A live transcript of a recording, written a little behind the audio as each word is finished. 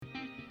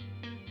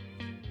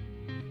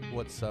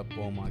What's up,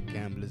 all my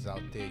gamblers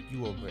out there?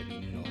 You already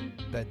know.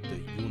 Bet the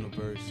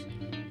universe.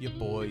 Your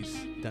boys,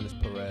 Dennis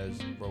Perez,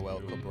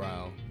 Roel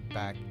Cabral,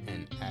 back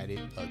and at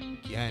it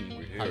again.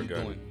 We're here How you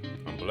again. doing?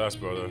 I'm blessed,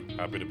 brother.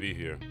 Happy to be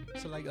here.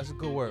 So that's a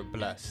good word,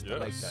 blessed. I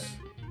like Yes. that.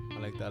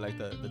 I like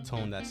the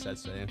tone that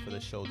sets it in for the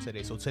show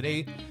today. So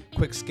today,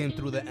 quick skim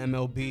through the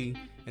MLB,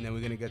 and then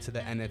we're gonna get to the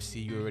NFC.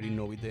 You already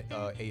know we did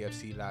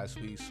AFC last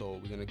week, so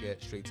we're gonna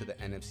get straight to the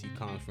NFC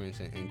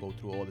conference and go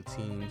through all the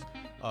teams.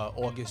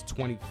 August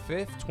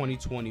 25th,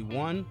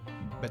 2021.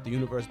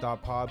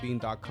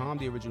 BetTheUniverse.podbean.com,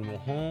 the original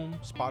home,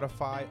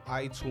 Spotify,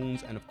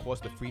 iTunes, and of course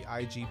the free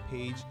IG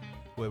page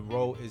where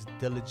Ro is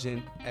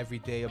diligent every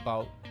day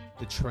about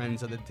the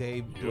trends of the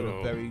day. Doing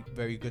a very,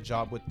 very good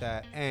job with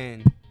that.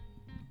 And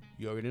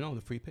you already know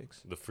the free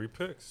picks. The free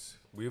picks.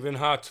 We've been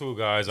hot too,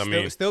 guys.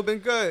 Still been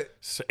good.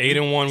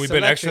 8-1. We've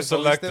been extra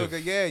selective, but selective. we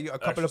still good. Yeah, a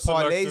couple Extra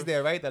of parlays selective.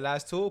 there, right? The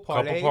last two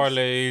Couple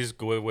parlays.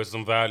 parlays with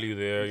some value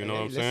there. You know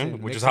what I'm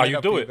saying? Which is how you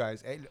do it.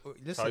 Guys. Hey,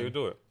 listen. How you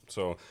do it.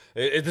 So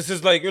this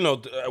is like,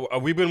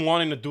 we've been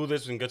wanting to do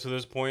this and get to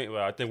this point.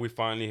 Where I think we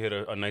finally hit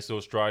a nice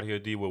little stride here,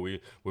 D, where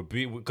we're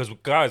because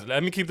guys,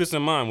 let me keep this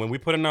in mind. When we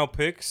putting out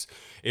picks,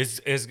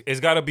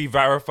 it's got to be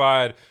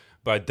verified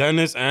by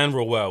Dennis and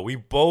Roel. We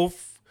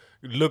both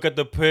look at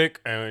the pick,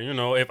 and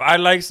if I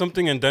like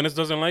something and Dennis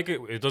doesn't like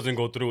it, it doesn't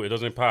go through, it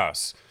doesn't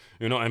pass,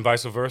 and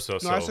vice versa.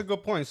 No, that's a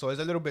good point. So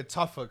it's a little bit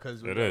tougher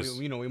because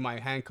we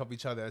might handcuff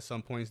each other at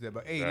some points there.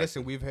 But hey, Exactly.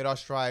 Listen, we've hit our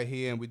stride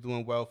here, and we're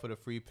doing well for the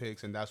free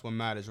picks, and that's what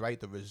matters, right?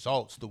 The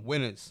results, the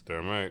winners.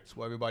 Damn right. That's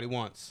what everybody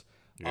wants.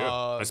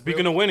 Yeah. And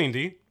speaking of winning,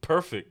 D,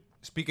 perfect.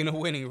 Speaking of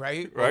winning,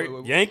 right? Right,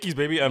 Yankees,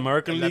 baby,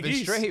 American League 11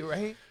 East. straight,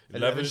 right?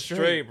 11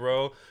 straight,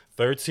 bro.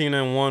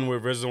 13-1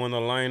 with Rizzo in the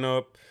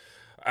lineup.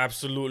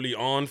 Absolutely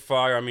on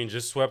fire. I mean,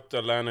 just swept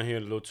Atlanta here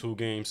in a little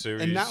 2-game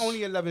series. And not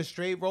only 11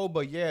 straight, bro,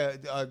 but yeah,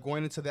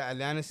 going into the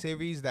Atlanta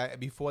series, that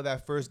before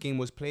that first game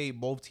was played,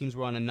 both teams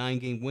were on a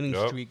 9-game winning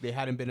streak. They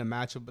hadn't been a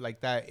matchup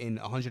like that in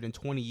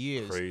 120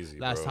 years. Crazy,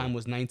 Last bro. time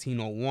was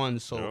 1901.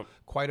 So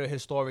quite a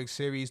historic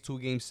series,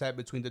 2-game set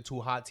between the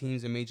two hot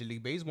teams in Major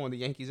League Baseball, and the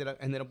Yankees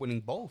ended up winning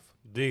both.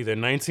 D, they're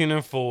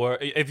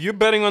 19-4. If you're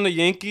betting on the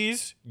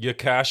Yankees, you're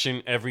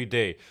cashing every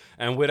day.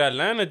 And with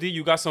Atlanta, D,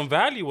 you got some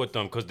value with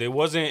them because it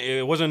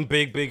wasn't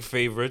big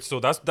favorites. So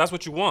that's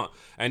what you want.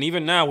 And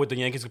even now with the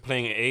Yankees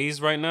playing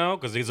A's right now,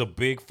 because there's a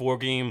big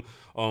 4-game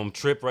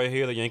trip right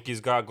here the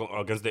Yankees got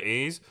against the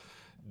A's.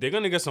 They're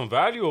gonna get some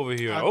value over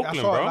here in Oakland,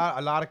 I saw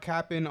bro. a lot of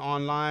capping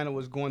online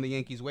was going the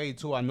Yankees' way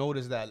too. I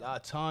noticed that a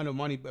ton of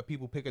money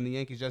people picking the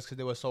Yankees just because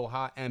they were so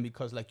hot and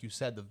because, like you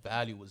said, the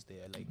value was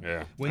there.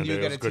 Like when you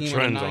get a team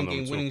on a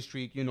 9-game winning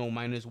streak,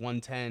 minus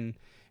 110,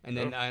 and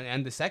then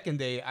and the second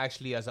day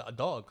actually as a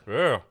dog.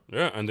 Yeah,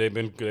 and they've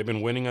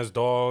been winning as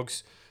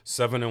dogs.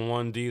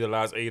 7-1 D, the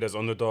last 8 as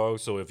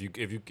underdogs. So if you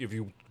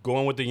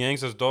going with the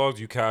Yanks as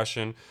dogs, you cash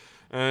in.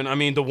 And I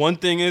mean, the one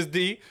thing is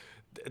the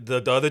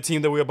other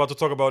team that we're about to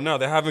talk about now,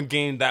 they haven't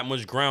gained that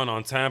much ground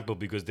on Tampa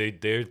because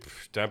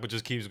Tampa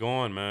just keeps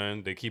going,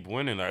 man. They keep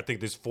winning. I think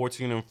there's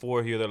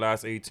 14-4 here the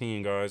last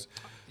 18, guys.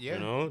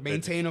 Yeah,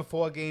 maintain a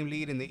 4-game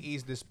lead in the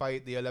East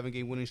despite the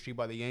 11-game winning streak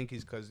by the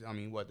Yankees. Because I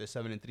mean, they're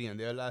 7-3 in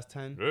their last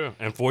 10. Yeah,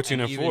 and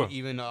 14-4.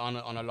 Even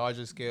on a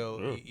larger scale,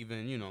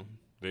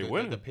 they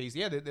win. The pace.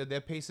 Yeah,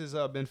 their paces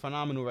have been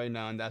phenomenal right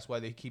now, and that's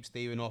why they keep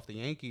staving off the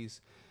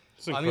Yankees.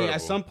 It's I incredible. mean,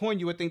 at some point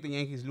you would think the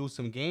Yankees lose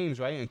some games,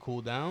 right, and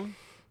cool down.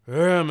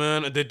 Yeah,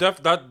 man.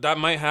 That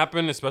might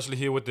happen, especially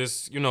here with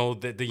this.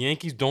 The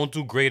Yankees don't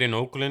do great in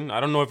Oakland. I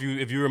don't know if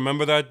you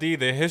remember that, D.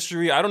 Their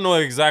history, I don't know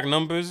the exact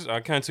numbers. I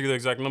can't tell you the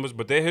exact numbers,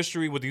 but their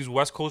history with these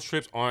West Coast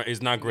trips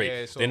is not great.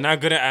 Yeah, so they're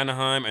not good at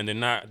Anaheim,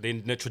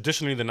 and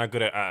traditionally they're not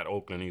good at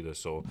Oakland either.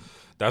 So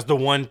that's the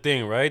one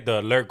thing, right?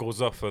 The alert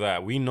goes up for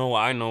that.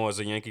 I know as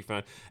a Yankee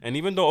fan, and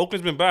even though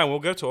Oakland's been bad, we'll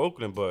get to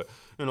Oakland, but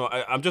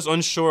I'm just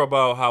unsure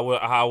about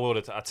how we'll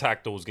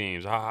attack those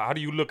games. How do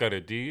you look at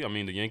it, D? I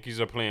mean, the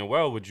Yankees are playing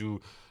well. Would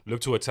you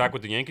look to attack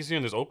with the Yankees here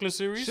in this Oakland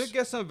series? Should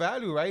get some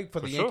value, right? For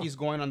the sure. Yankees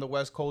going on the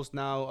West Coast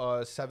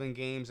now, 7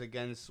 games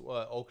against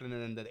Oakland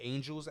and the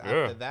Angels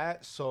after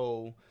that.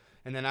 So,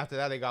 and then after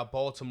that, they got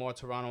Baltimore,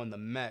 Toronto, and the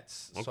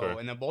Mets. Okay. So,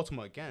 and then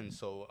Baltimore again.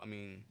 So, I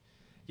mean,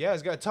 yeah,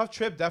 it's got a tough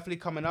trip definitely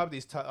coming up.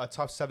 These a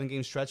tough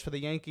 7-game stretch for the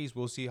Yankees.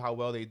 We'll see how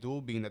well they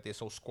do, being that they're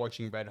so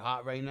scorching red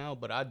hot right now.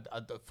 But I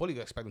fully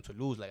expect them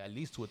to lose like at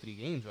least 2 or 3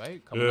 games,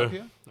 right? Coming up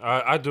here.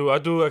 I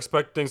do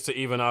expect things to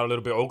even out a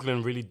little bit.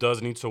 Oakland really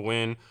does need to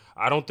win.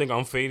 I don't think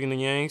I'm fading the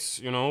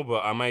Yanks, but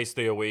I might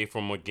stay away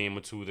from a game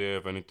or 2 there,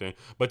 if anything.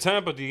 But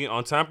Tampa,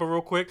 on Tampa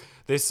real quick,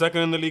 they're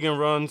second in the league in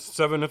runs,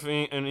 7th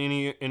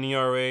in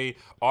ERA.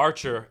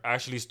 Archer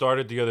actually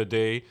started the other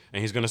day,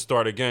 and he's going to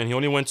start again. He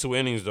only went 2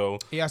 innings, though.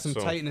 He has some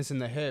tightness in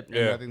the hip,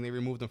 and I think they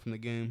removed him from the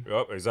game.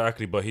 Yep,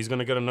 exactly. But he's going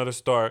to get another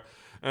start.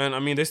 And, I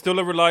mean, they're still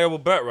a reliable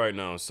bet right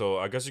now. So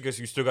I guess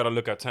you still got to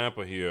look at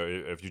Tampa here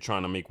if you're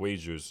trying to make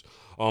wagers.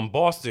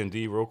 Boston,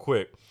 D, real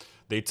quick.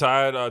 They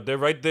tied. They're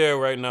right there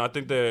right now. I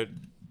think they're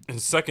in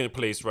second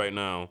place right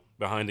now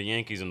behind the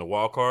Yankees in the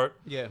wild card.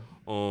 Yeah.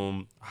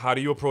 How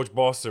do you approach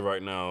Boston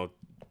right now?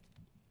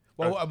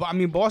 But I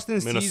mean,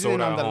 Boston's Minnesota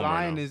season on at the home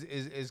right line now.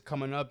 is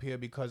coming up here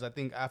because I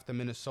think after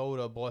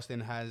Minnesota,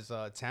 Boston has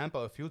Tampa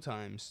a few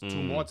times, Mm.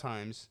 2 more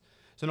times.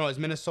 So no, it's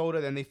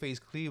Minnesota, then they face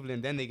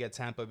Cleveland, then they get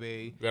Tampa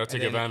Bay. You gotta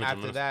take and then advantage of after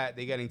Minnesota. that,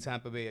 they're getting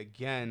Tampa Bay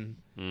again.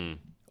 Mm.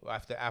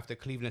 After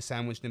Cleveland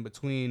sandwiched in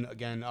between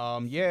again.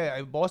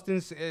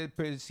 Boston's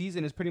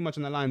season is pretty much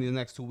on the line these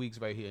next 2 weeks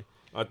right here.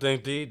 I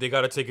think they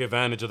got to take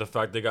advantage of the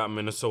fact they got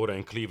Minnesota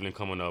and Cleveland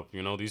coming up.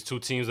 You know, these two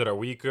teams that are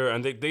weaker,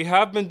 and they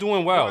have been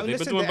doing well. Well, They've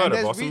listen, been doing and better.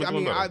 there's Boston been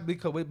doing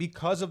better.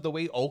 because of the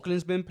way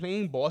Oakland's been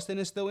playing, Boston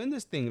is still in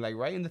this thing, like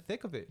right in the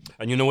thick of it.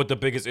 And you know what the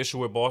biggest issue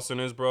with Boston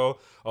is, bro?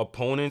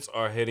 Opponents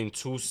are hitting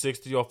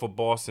 260 off of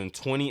Boston,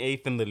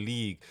 28th in the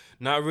league.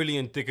 Not really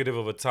indicative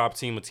of a top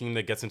team, a team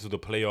that gets into the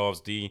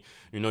playoffs, D.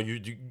 You know, you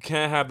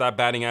can't have that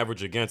batting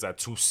average against at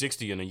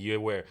 260 in a year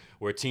where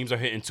teams are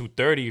hitting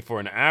 230 for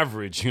an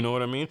average. You know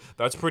what I mean?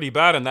 That's pretty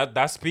bad, and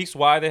that speaks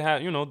why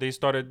they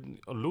started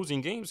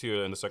losing games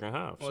here in the second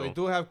half. Well, so. they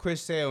do have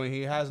Chris Sale, and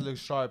he has looked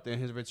sharp in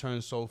his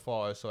return so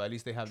far. So at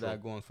least they have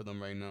that going for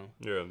them right now.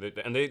 Yeah,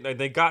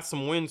 they got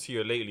some wins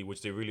here lately,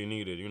 which they really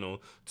needed. You know,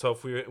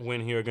 tough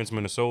win here against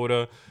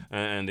Minnesota,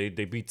 and they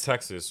beat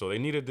Texas. So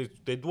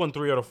they won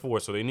 3 out of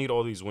 4. So they need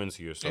all these wins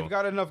here. So They've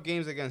got enough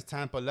games against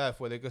Tampa left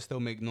where they could still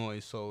make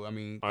noise. So I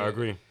mean, I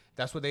agree.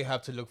 That's what they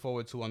have to look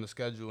forward to on the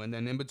schedule. And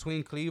then in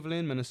between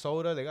Cleveland,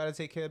 Minnesota, they got to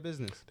take care of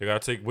business. They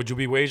got to take. Would you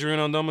be wagering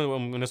on them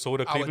in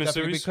Minnesota Cleveland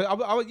series?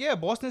 Because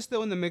Boston's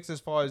still in the mix as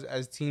far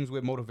as teams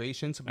with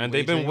motivation to be and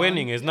they've been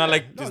winning. On. It's not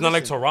like not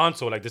like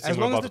Toronto, like this team as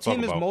we're long as about the to talk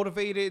team is about.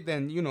 motivated,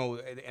 then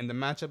and the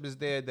matchup is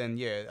there, then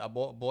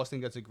Boston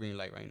gets a green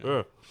light right now.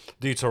 Yeah.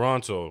 The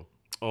Toronto.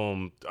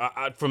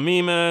 For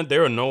me, man,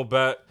 they're a no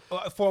bet.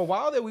 For a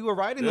while there, we were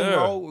riding them,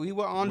 bro. We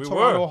were on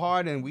Toronto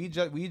hard, and we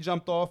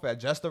jumped off at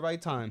just the right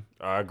time.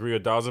 I agree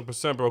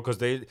 1,000%, bro, because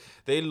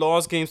they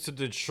lost games to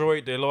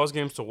Detroit, they lost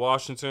games to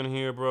Washington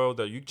here, bro,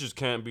 that you just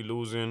can't be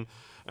losing.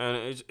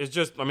 And it's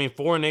just,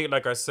 4-8,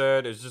 like I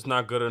said, it's just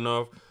not good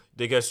enough.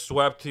 They get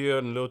swept here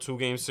in a little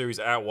 2-game series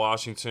at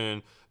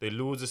Washington. They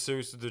lose the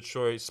series to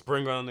Detroit.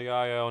 Springer on the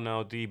IL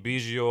now.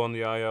 Biggio on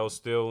the IL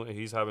still, and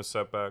he's having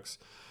setbacks.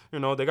 You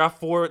know, they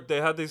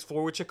had these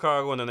 4 with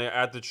Chicago, and then they're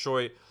at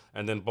Detroit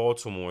and then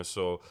Baltimore.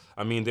 So,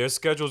 their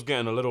schedule's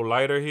getting a little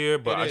lighter here,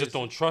 but I just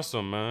don't trust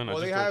them, man. Well,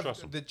 I just don't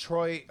trust them.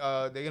 Detroit.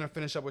 They're going to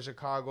finish up with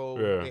Chicago.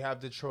 Yeah. They have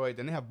Detroit.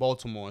 Then they have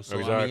Baltimore. So,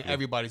 exactly.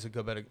 Everybody's a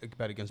good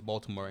bet against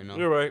Baltimore right now.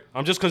 You're right.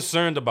 I'm just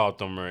concerned about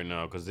them right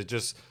now because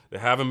they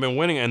haven't been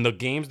winning. And the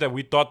games that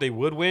we thought they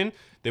would win,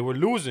 they were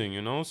losing,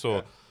 So...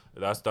 Yeah.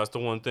 That's the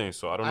one thing.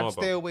 So I don't know. I'd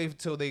stay away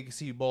until they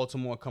see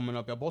Baltimore coming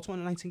up. Yeah, Baltimore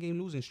on a 19-game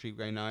losing streak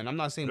right now, and I'm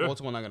not saying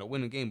Baltimore not gonna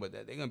win a game, but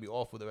they're gonna be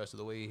awful the rest of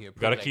the way here.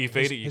 Gotta keep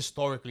fading.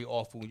 Historically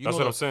awful. That's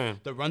what I'm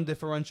saying. The run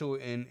differential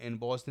in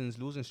Boston's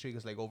losing streak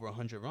is like over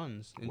 100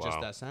 runs in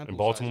just that sample. And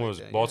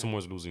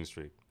Baltimore's losing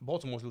streak.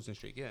 Baltimore's losing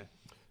streak, yeah.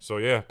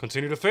 So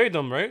continue to fade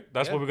them, right?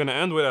 That's what we're gonna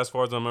end with as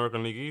far as the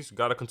American League East.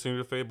 Gotta continue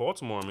to fade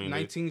Baltimore.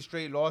 19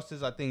 straight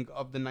losses. I think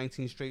of the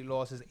 19 straight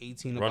losses,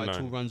 18 are by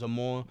 2 runs or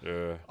more.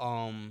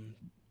 Yeah.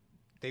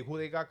 Who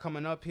they got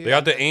coming up here? They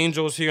got the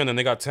Angels here, and then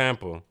they got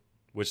Tampa,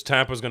 which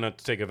Tampa's gonna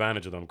take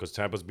advantage of them because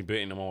Tampa's been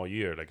beating them all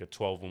year, like a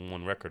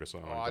 12-1 record or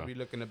something. I'd be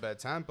looking to bet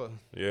Tampa.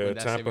 Yeah,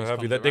 Tampa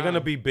heavy. They're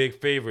gonna be big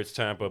favorites,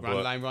 Tampa.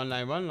 Run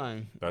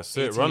line. That's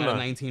it. Run line.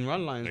 19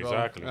 run lines, bro.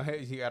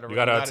 Exactly. You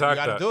gotta attack that. You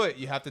gotta do it.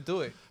 You have to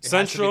do it.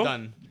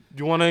 Central.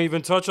 You want to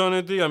even touch on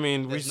it, D?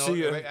 We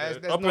see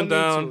it up and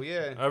down.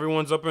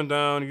 Everyone's up and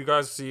down. You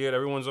guys see it.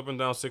 Everyone's up and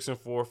down. 6-4,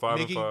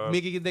 5-5.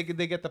 Mickey,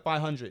 they get the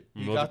 500.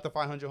 You got the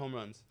 500 home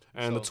runs.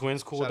 And the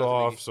Twins cooled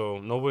off, so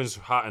no one's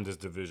hot in this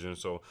division.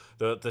 So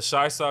the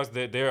Shy Sox,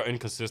 they're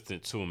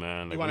inconsistent too,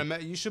 man.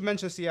 You should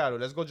mention Seattle.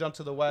 Let's go jump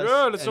to the West.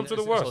 Yeah, let's jump to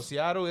the West. So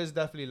Seattle is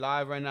definitely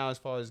live right now as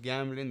far as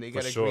gambling. They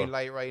get a green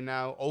light right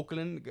now.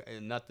 Oakland,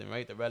 nothing,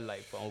 right? The red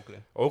light for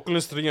Oakland.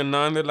 Oakland's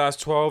 3-9 their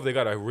last 12. They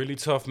got a really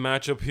tough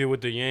matchup here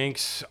with the Yankees.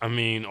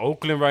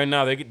 Oakland right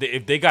now,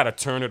 if they got to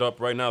turn it up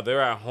right now.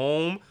 They're at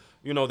home.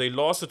 They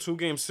lost a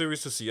 2-game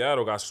series to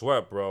Seattle, got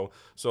swept, bro.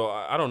 So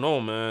I don't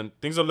know, man.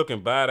 Things are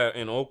looking bad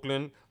in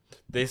Oakland.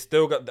 They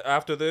still got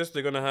after this.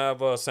 They're gonna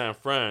have San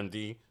Fran,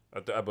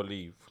 I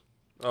believe.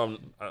 No,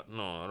 I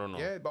don't know.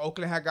 Yeah, but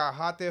Oakland had got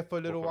hot there for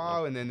a little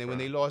while, and then when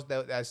they lost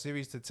that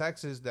series to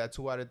Texas, that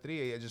 2 out of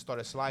 3, it just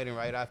started sliding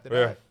right after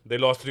that. They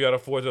lost 3 out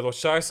of 4 to those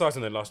Shy Sox,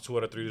 and they lost 2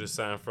 out of 3 to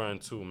San Fran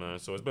too, man.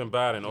 So it's been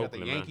bad in Oakland,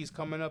 man. The Yankees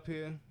coming up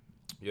here.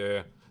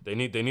 Yeah, they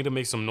need to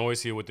make some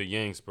noise here with the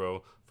Yanks,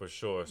 bro, for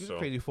sure. It's a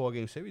crazy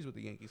 4-game series with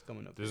the Yankees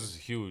coming up. This is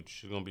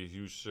huge. It's gonna be a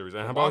huge series.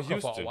 And how about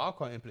Houston? Wild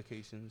card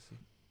implications.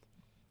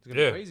 It's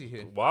gonna be crazy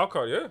here. Wild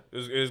card, yeah.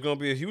 It's gonna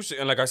be a huge.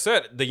 And like I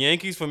said, the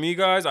Yankees for me,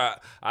 guys,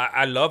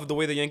 I love the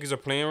way the Yankees are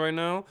playing right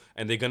now,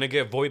 and they're gonna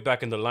get Voit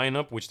back in the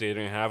lineup, which they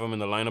didn't have him in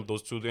the lineup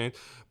those 2 games.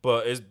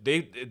 But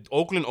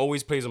Oakland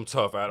always plays them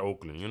tough at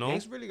Oakland,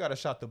 Yankees really got a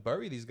shot to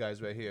bury these guys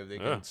right here if they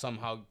can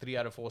somehow 3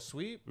 out of 4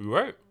 sweep. You're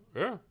right.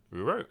 Yeah,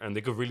 you're right. And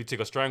they could really take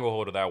a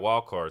stranglehold of that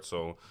wild card.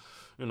 So,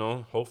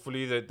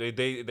 hopefully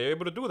they're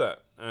able to do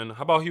that. And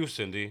how about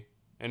Houston, D?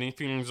 Any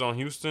feelings on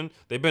Houston?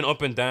 They've been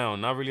up and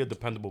down. Not really a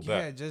dependable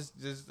bet. Yeah,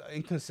 just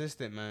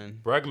inconsistent, man.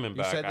 Bregman You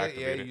back said that,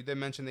 activated. yeah. You did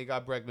mention they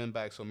got Bregman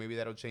back, so maybe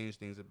that'll change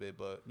things a bit.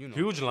 But you know,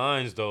 Huge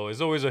lines though.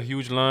 It's always a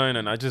huge line,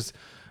 and I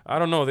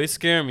don't know. They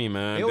scare me,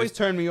 man. they always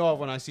turn me off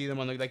when I see them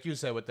on like you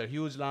said with their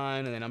huge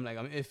line, and then I'm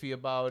iffy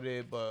about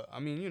it. But I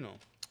mean, you know,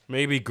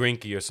 Maybe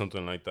Grinky or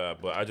something like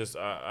that. But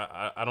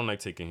I don't like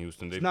taking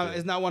Houston.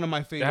 it's not one of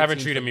my favorite. They haven't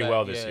teams treated to me bet.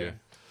 well this Yeah. year.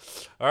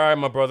 All right,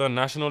 my brother.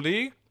 National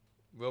League.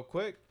 Real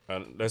quick.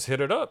 Let's hit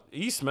it up.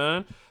 East,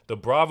 man. The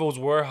Bravos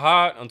were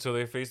hot until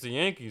they faced the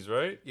Yankees,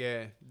 right?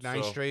 Yeah,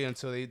 9 So- straight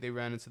until they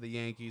ran into the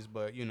Yankees.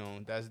 But you know,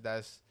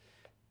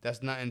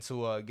 that's nothing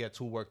to get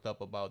too worked up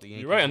about. The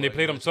Yankees. You're right, and they were-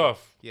 played them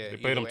tough. Yeah, they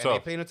played them They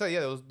tough. played them tough.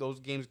 Yeah, those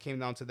games came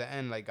down to the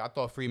end. Like I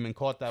thought Freeman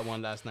caught that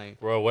one last night.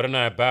 Bro, what an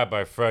at bat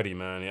by Freddie,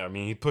 man. I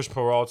mean, he pushed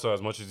Peralta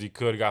as much as he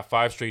could. Got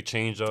 5 straight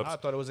changeups. I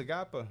thought it was a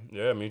gapper.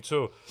 Yeah, me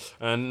too.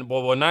 And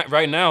not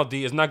right now,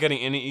 D, it's not getting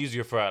any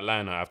easier for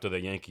Atlanta after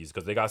the Yankees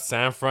because they got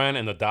San Fran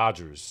and the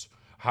Dodgers.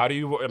 How do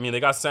you? I mean, they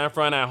got San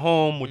Fran at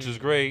home, which is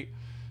great,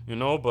 you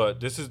know. But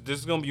this is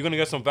gonna be, you're gonna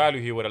get some value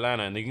here with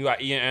Atlanta, and then you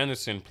got Ian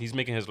Anderson. He's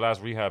making his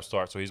last rehab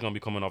start, so he's gonna be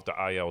coming off the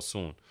IL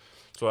soon.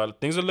 So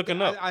things are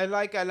looking up. I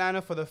like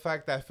Atlanta for the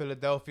fact that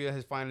Philadelphia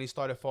has finally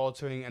started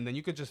faltering, and then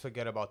you could just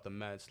forget about the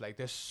Mets. Like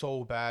they're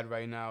so bad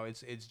right now.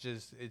 It's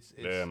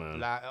Yeah,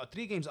 man.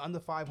 3 games under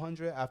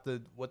 500 after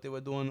what they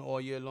were doing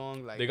all year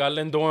long. Like They got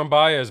Lindor and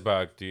Baez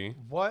back, D.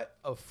 what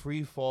a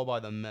free fall by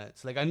the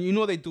Mets. Like you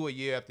know they do it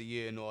year after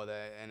year and all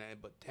that,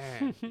 but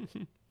damn,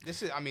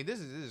 this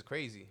is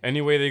crazy.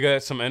 Anyway, they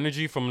got some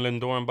energy from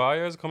Lindor and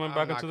Baez coming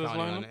back I'm into not this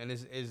counting on lineup. it, and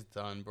it's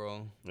done,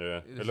 bro.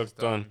 Yeah, This it looks is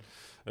done. done.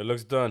 It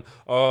looks done.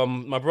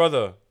 My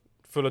brother,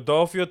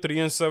 Philadelphia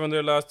 3-7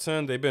 their last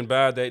 10. They've been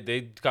bad. They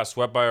got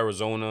swept by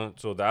Arizona,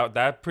 so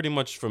that pretty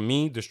much for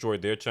me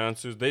destroyed their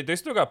chances. They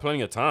still got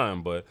plenty of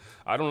time, but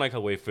I don't like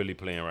the way Philly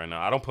playing right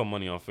now. I don't put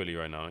money on Philly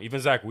right now.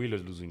 Even Zach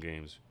Wheeler's losing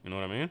games. You know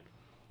what I mean?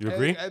 You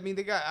agree? I mean,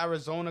 they got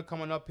Arizona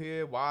coming up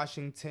here,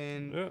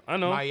 Washington, Yeah, I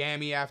know.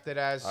 Miami after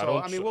that. So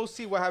don't I mean, tr- we'll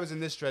see what happens in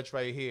this stretch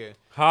right here.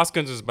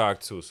 Hoskins is back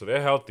too, so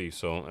they're healthy.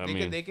 So I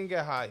mean, They can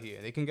get hot here.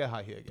 They can get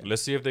hot here again.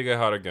 let's see if they get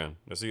hot again.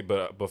 Let's see,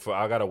 but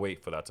I gotta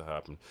wait for that to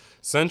happen.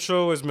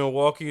 Central is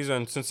Milwaukee's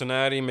and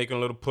Cincinnati making a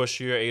little push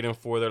here,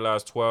 8-4 their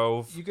last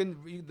 12.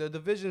 The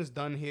division's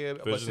done here,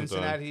 but Division's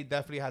Cincinnati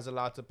definitely has a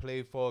lot to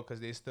play for because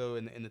they're still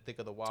in the thick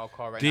of the wild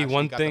card right D, now. So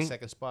one they got thing- the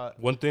second spot.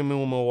 One thing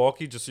with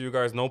Milwaukee, just so you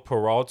guys know,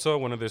 Peralta,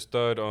 one of their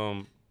stud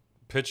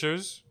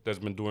pitchers that's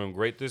been doing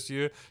great this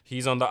year,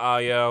 he's on the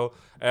IL.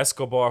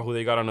 Escobar, who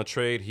they got on a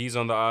trade, he's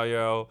on the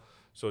IL.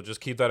 So just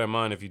keep that in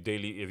mind if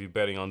you're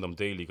betting on them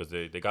daily, because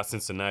they got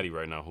Cincinnati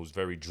right now, who's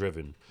very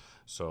driven.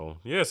 So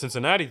yeah,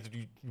 Cincinnati.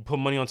 You put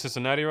money on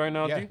Cincinnati right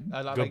now, Yeah, D?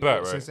 I like Good bet,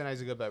 right?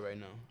 Cincinnati's a good bet right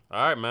now.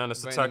 All right, man.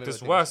 Let's Right in the attack middle this of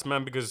things. West,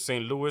 man, because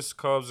St. Louis,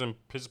 Cubs, and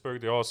Pittsburgh,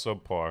 they're all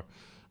subpar.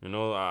 You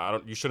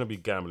know, you shouldn't be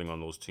gambling on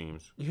those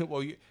teams.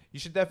 Well, you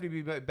should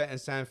definitely be betting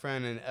San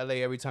Fran and LA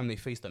every time they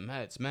face the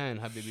Mets. Man,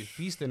 have they been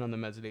feasting on the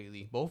Mets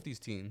lately? Both these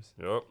teams.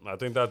 Yep, I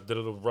think that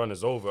little run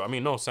is over. I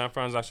mean, no, San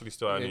Fran's actually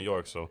still at Yeah. New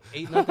York, so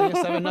 8-0,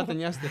 7-0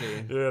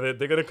 yesterday. yeah,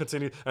 they're gonna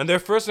continue. And they're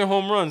first in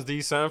home runs,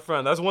 the San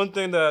Fran. That's one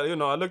thing that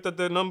I looked at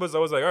their numbers. I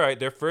was like, all right,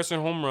 they're first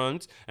in home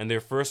runs and they're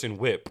first in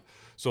WHIP.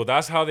 So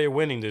that's how they're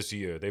winning this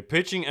year. They're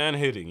pitching and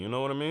hitting. You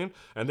know what I mean?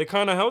 And they're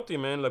kind of healthy,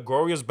 man.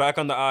 Ligoria's back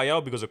on the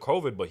IL because of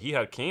COVID, but he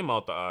came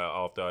out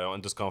off the IL,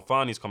 and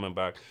Descalfani's coming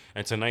back.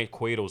 And tonight,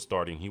 Cueto's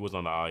starting. He was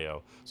on the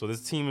IL. So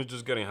this team is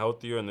just getting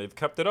healthier, and they've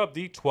kept it up.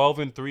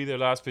 12-3 their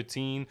last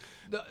 15.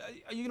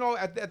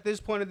 At this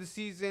point of the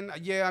season,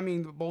 yeah, I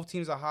mean, both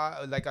teams are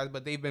hot,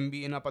 but they've been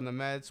beating up on the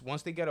Mets.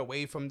 Once they get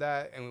away from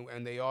that,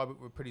 and they are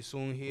pretty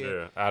soon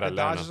here. Yeah, at the Atlanta.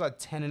 Dodgers are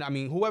 10, and I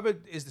mean, whoever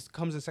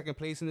comes in second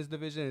place in this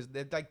division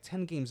they're like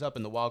 10 games up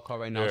in the wild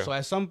card right now. Yeah. So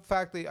at some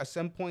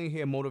point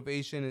here,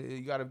 motivation,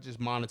 you gotta just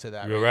monitor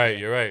that. You're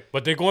right.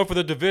 But they're going for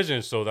the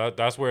division, so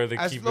that's where they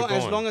keep it going.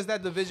 As long as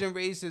that division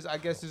race is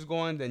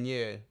going, then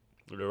yeah.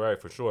 You're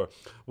right, for sure.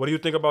 What do you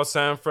think about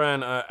San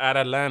Fran at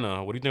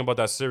Atlanta? What do you think about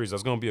that series?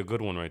 That's going to be a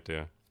good one right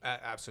there.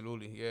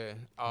 Absolutely,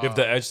 yeah. Give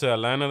the edge to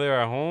Atlanta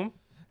there at home?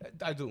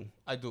 I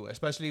do,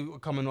 especially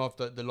coming off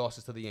the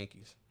losses to the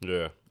Yankees.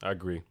 Yeah, I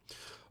agree.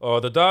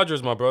 The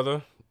Dodgers, my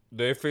brother,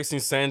 they're facing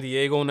San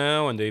Diego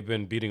now, and they've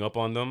been beating up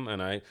on them.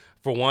 And I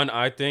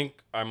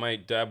think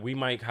we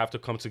might have to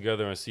come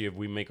together and see if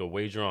we make a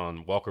wager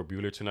on Walker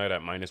Buehler tonight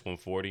at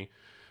 -140,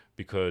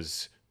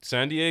 because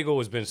San Diego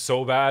has been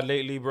so bad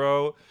lately,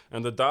 bro.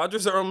 And the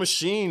Dodgers are a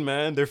machine,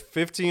 man. They're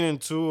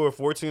 15-2 or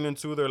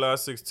 14-2 their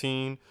last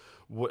 16.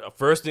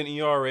 First in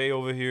ERA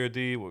over here,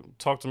 D.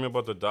 Talk to me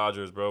about the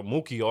Dodgers, bro.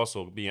 Mookie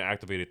also being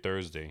activated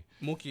Thursday.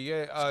 Mookie,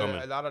 yeah,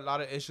 a lot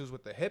of issues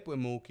with the hip with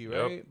Mookie,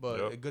 right? Yep,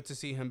 But good to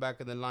see him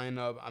back in the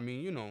lineup. I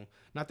mean,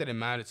 not that it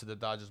matters to the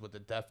Dodgers with the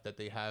depth that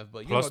they have,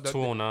 but Plus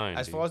 209.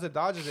 as far as the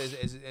Dodgers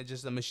is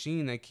just a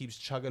machine that keeps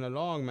chugging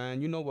along,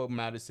 man. You know what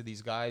matters to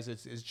these guys?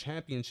 It's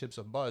championships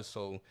of buzz.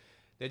 So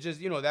they're just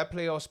that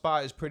playoff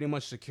spot is pretty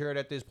much secured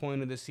at this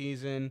point of the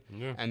season,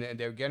 Yeah. and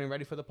they're getting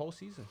ready for the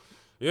postseason.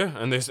 Yeah,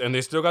 and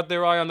they still got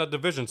their eye on that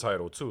division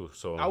title too.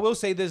 So I will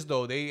say this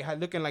though, they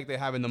had looking like they're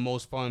having the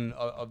most fun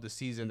of the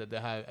season that they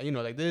have. You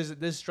know, like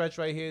this stretch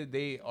right here,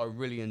 they are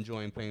really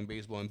enjoying playing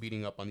baseball and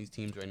beating up on these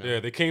teams right now. yeah,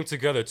 they came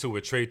together too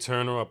with Trey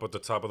Turner up at the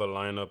top of the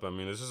lineup. I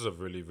mean, this is a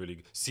really,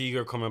 really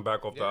Seager coming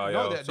back off the IL.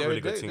 No, It's a really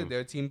good team.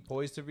 They're a team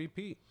poised to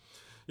repeat.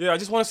 Yeah, I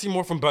just want to see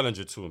more from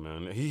Bellinger too,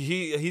 man.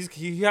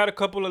 He had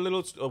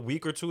a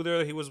week or two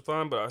there. He was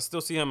fine, but I still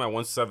see him at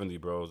 170,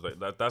 bro.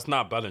 Like that's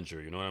not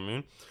Bellinger. You know what I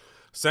mean?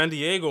 San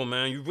Diego,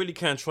 man, you really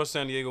can't trust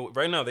San Diego.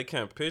 Right now, they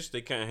can't pitch,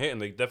 they can't hit,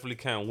 and they definitely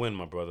can't win,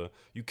 my brother.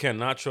 You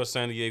cannot trust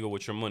San Diego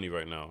with your money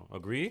right now.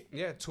 Agree?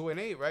 Yeah,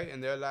 2-8, right?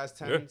 In their last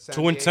 10. Yeah. San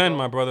 2-10, Diego.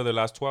 my brother, the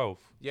last 12.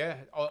 Yeah,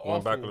 Going awful.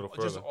 back a little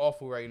Just further.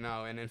 awful right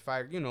now. And in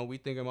fact, you know, we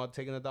thinking about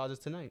taking the Dodgers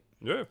tonight.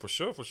 Yeah, for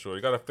sure.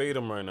 You got to fade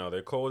them right now.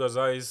 They're cold as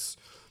ice.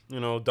 You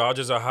know,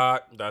 Dodgers are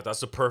hot.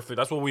 That's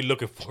what we're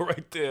looking for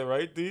right there,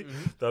 right, D?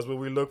 Mm-hmm. That's what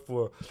we look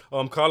for.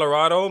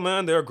 Colorado,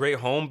 man, they're a great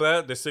home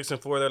bet. They're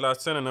 6-4 their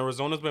last 10, and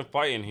Arizona's been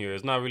fighting here.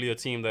 It's not really a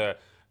team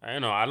that, I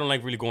don't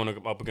like really going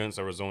up against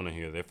Arizona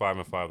here. They're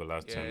 5-5 the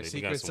last 10.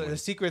 The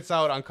secret's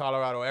out on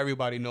Colorado.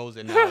 Everybody knows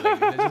it now.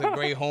 Like, this is a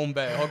great home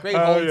bet, or great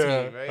home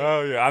team, right?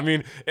 Oh yeah. I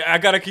mean, I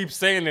gotta keep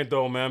saying it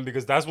though, man,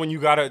 because that's when you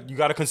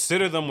gotta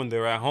consider them when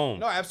they're at home.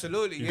 No,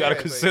 absolutely. You gotta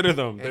consider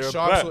them. And They're a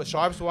Sharps, bet.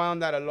 Sharps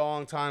wound that a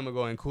long time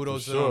ago, and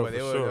kudos to them. But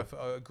they were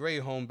a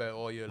great home bet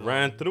all year long.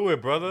 Ran through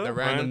it, brother. The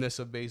randomness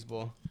of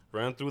baseball.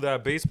 Ran through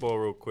that baseball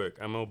real quick.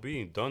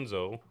 MLB,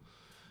 Dunzo.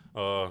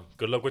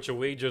 Good luck with your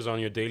wagers on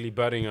your daily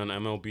betting on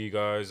MLB,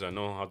 guys. I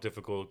know how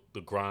difficult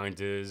the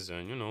grind is,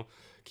 and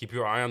keep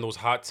your eye on those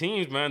hot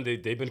teams, man.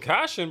 They've been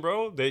cashing,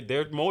 bro.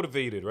 They're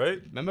motivated, right?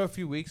 Remember a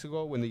few weeks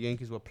ago when the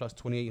Yankees were plus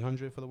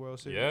 2,800 for the World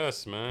Series?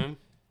 Yes, man.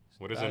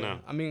 What is it now?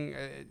 I mean,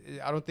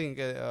 I don't think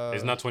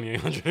it's not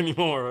 2,800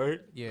 anymore,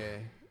 right? Yeah.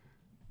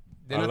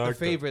 They're not the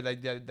favorite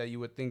that you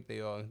would think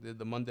they are.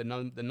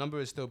 The number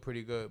is still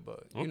pretty good,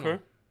 but you know.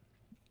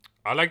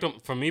 I like them.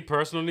 For me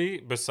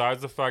personally,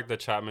 besides the fact that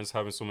Chapman's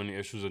having so many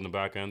issues in the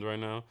back end right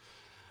now,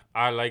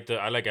 I like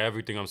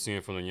everything I'm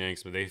seeing from the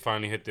Yanks. But they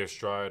finally hit their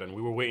stride, and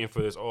we were waiting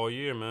for this all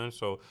year, man.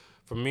 So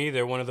for me,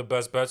 they're one of the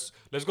best bets.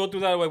 Let's go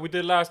through that way we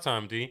did last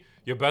time, D.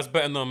 Your best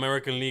bet in the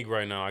American League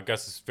right now, I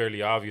guess, is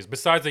fairly obvious.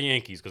 Besides the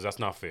Yankees, because that's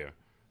not fair.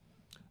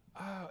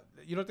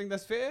 You don't think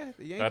that's fair?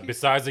 The Yankees?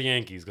 Besides the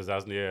Yankees, because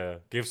that's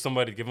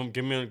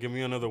give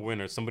me another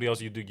winner. Somebody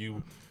else you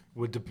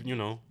would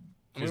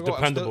It's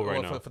dependable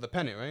right now. For the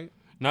pennant, right?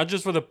 Not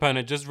just for the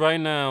pennant. Just right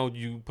now,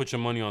 you put your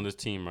money on this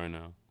team right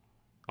now,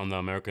 on the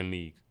American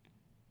League.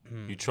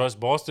 You trust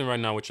Boston right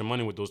now with your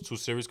money with those two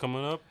series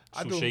coming up?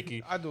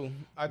 Shaky. I do.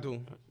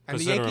 And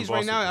the Yankees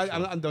right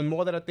now, the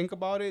more that I think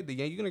about it,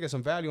 you're going to get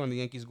some value on the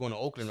Yankees going to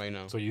Oakland right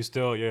now. So you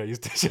still trying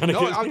to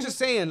No, I'm just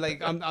saying, like,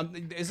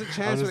 there's a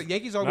chance the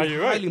Yankees are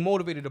highly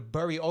motivated to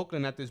bury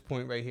Oakland at this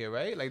point right here,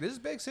 right? Like, this is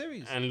a big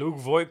series. And Luke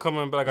Voigt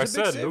coming back. Like I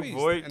said, Luke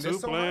Voigt too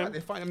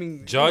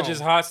playing. Judge is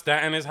hot.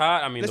 Stanton is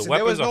hot. I mean, the weapons are fire.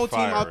 There was no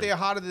team out there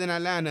hotter than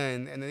Atlanta,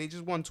 and they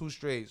just won 2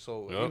 straight.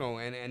 So,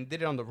 and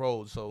did it on the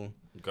road, so.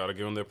 You gotta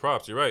give them their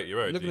props. You're right.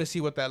 Looking to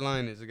see what that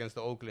line is against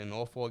the Oakland,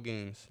 all 4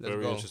 games. Let's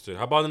Very go. interested.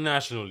 How about the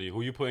National League?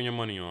 Who you putting your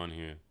money on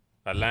here?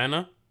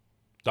 Atlanta?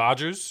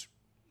 Dodgers?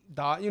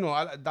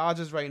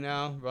 Dodgers right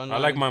now. I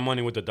like my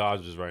money with the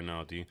Dodgers right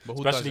now, D.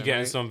 Especially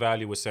getting some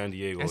value with San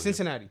Diego. And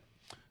Cincinnati.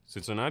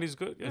 Cincinnati's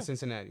good, yeah. And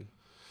Cincinnati.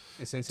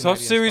 Tough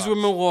series with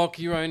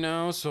Milwaukee right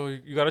now, so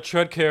you got to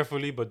tread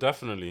carefully, but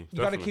definitely. You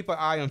got to keep an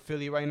eye on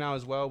Philly right now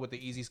as well with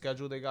the easy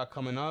schedule they got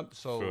coming up.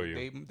 So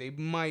they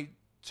might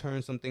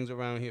turn some things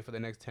around here for the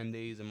next 10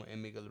 days and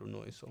make a little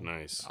noise. So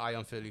nice. Eye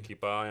on Philly.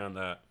 Keep an eye on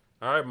that.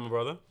 All right, my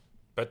brother.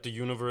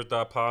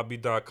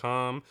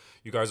 BetTheUniverse.podbean.com.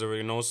 You guys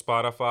already know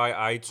Spotify,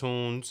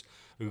 iTunes.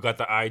 We got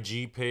the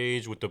IG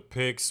page with the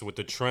picks, with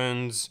the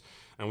trends.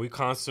 And we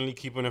constantly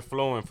keeping it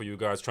flowing for you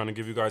guys, trying to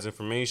give you guys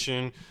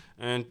information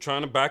and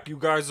trying to back you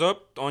guys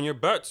up on your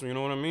bets. You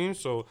know what I mean?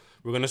 So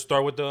we're going to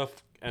start with the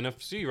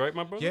NFC, right,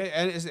 my brother? Yeah,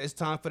 and it's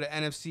time for the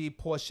NFC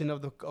portion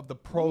of the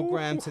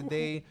program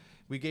today.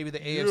 We gave you the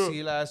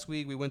AFC last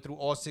week. We went through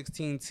all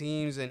 16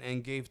 teams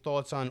and gave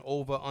thoughts on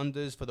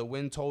over-unders for the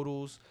win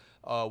totals,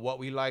 what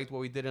we liked, what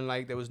we didn't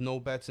like. There was no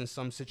bets in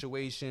some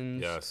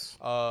situations. Yes.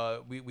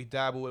 We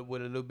dabbled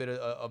with a little bit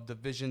of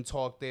division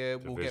talk there.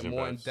 We'll get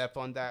more in depth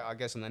on that, I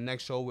guess, in the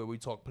next show where we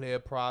talk player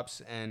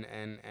props and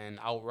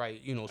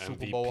outright,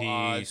 Super Bowl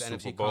odds,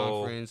 NFC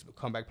Conference,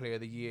 Comeback Player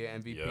of the Year,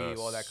 MVP,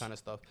 all that kind of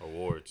stuff.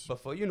 Awards.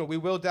 But for, we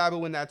will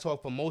dabble in that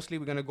talk. But mostly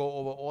we're going to go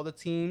over all the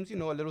teams, a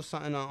little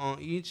something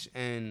on each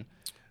and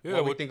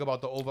what we think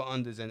about the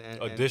over-unders and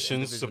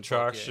additions,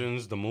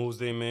 subtractions, the moves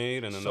they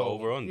made, and then the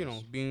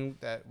over-unders. Being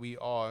that we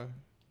are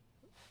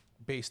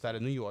based out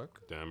of New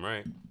York. Damn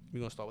right. We're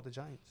going to start with the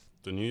Giants.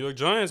 The New York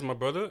Giants, my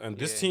brother. And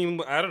this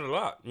team added a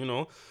lot,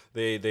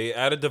 They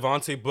added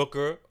Devontae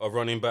Booker, a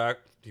running back.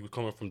 He was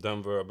coming from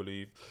Denver, I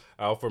believe.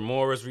 Alfred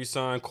Morris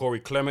re-signed. Corey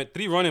Clement.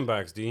 3 running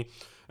backs, D.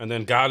 And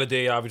then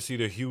Galladay, obviously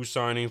the huge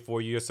signing, 4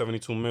 years,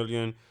 $72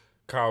 million.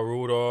 Kyle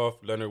Rudolph,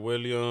 Leonard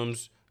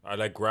Williams, I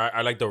like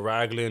the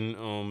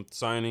Ragland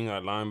signing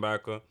at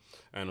linebacker,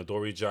 and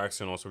Adoree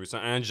Jackson also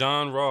resigned, and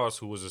John Ross,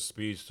 who was a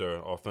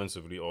speedster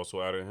offensively,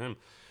 also added him.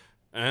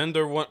 And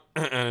they're one.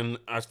 And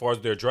as far as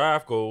their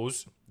draft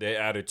goes, they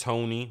added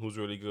Tony, who's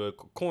really good,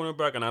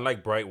 cornerback, and I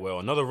like Brightwell,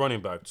 another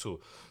running back too.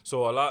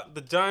 So a lot.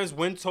 The Giants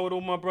win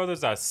total, my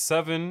brothers, at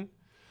 7.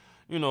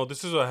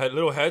 This is a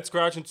little head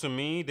scratching to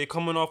me. They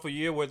coming off a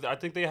year where I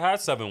think they had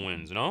 7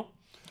 wins,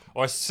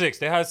 or 6.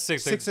 They had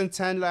 6.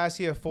 6-10 last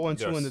year,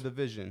 4-2 in Yes. the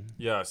division.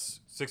 Yes,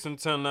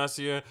 6-10 last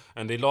year,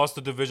 and they lost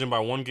the division by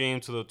 1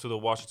 game to the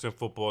Washington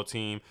football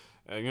team.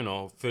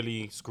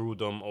 Philly screwed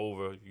them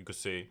over, you could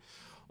say.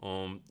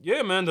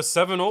 Yeah, man, the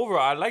 7 over.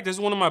 I like this. Is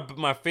one of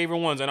my favorite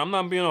ones, and I'm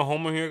not being a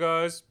homer here,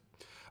 guys.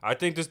 I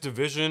think this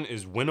division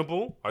is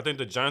winnable. I think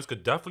the Giants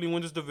could definitely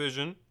win this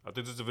division. I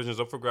think this division is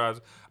up for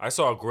grabs. I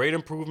saw a great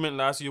improvement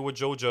last year with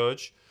Joe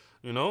Judge,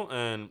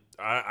 and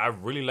I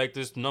really like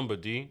this number,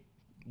 D.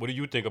 What do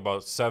you think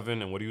about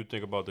 7, and what do you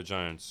think about the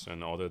Giants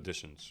and all the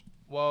additions?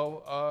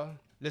 Well,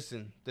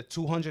 listen, the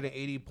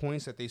 280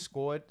 points that they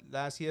scored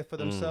last year for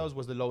themselves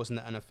was the lowest in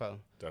the NFL.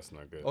 That's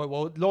not good.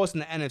 Lowest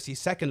in the NFC,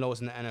 second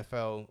lowest in the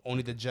NFL.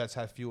 Only the Jets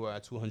had fewer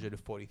at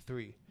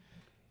 243.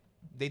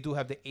 They do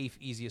have the 8th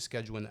easiest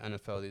schedule in the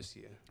NFL this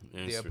year.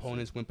 Their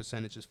opponent's win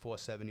percentage is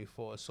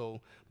 .474. So,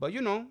 but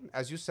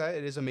as you said,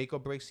 it is a make or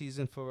break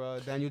season for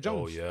Daniel Jones.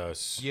 Oh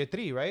yes. Year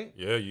 3, right?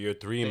 Yeah, year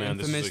 3, man.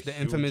 The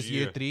infamous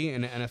year 3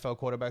 in the NFL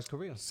quarterback's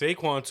career.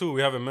 Saquon too.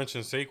 We haven't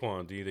mentioned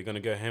Saquon, D. They're gonna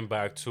get him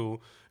back too.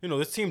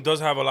 This team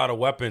does have a lot of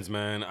weapons,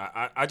 man.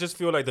 I just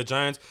feel like the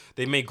Giants,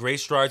 they made great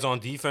strides on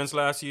defense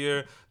last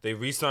year. They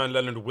re-signed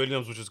Leonard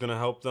Williams, which is gonna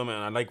help them,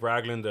 and I like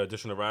Ragland, the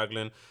addition of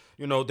Ragland.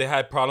 They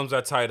had problems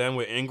at tight end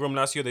with Ingram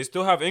last year. They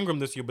still have Ingram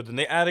this year, but then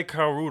they added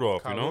Kyle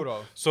Rudolph,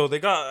 Rudolph. So they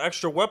got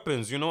extra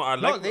weapons,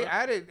 They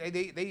added,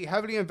 they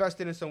heavily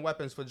invested in some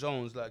weapons for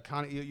Jones. Like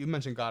you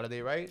mentioned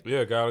Galladay, right?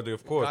 Yeah, Galladay,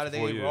 of course. 4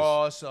 Galladay, years.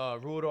 Ross,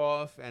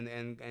 Rudolph, and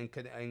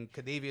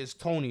Kadarius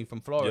Toney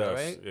from Florida,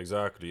 yes, right?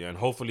 Exactly. And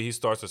hopefully he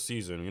starts the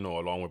season,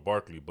 along with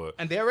Barkley. But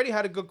and they already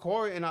had a good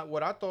core in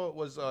what I thought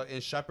was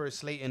in Shepard,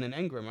 Slayton, and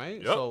Ingram, right?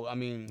 Yep. So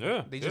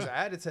they just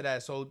added to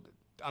that. So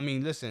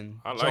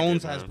listen, I like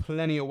Jones it, has man.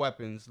 plenty of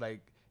weapons. Like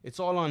it's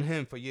all on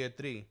him for year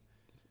 3.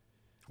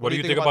 What do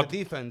you think about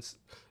the defense?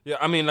 Yeah,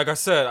 like I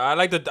said, I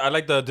like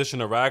the addition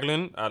of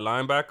Ragland at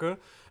linebacker,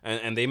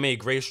 and they made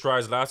great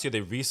strides last year.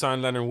 They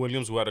re-signed Leonard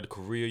Williams, who had a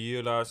career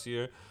year last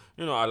year.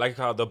 I like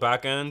how the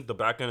back end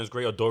is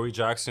great. Adoree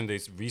Jackson, they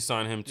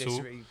re-signed him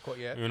too.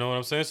 Yeah. You know what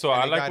I'm saying? So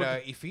And I they like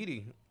got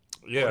Ifidi.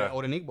 yeah,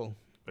 Odenigbo.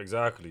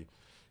 exactly.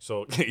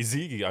 So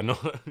Ziggy, I know.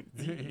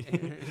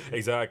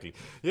 Exactly.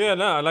 Yeah,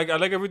 I like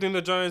everything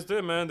the Giants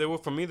did, man. They were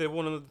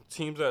one of the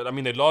teams that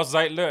they lost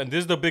Zeitler, and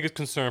this is the biggest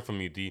concern for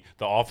me, the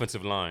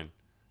offensive line.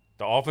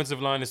 The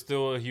offensive line is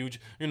still a huge,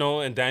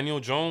 and Daniel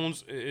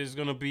Jones is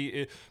going to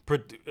be,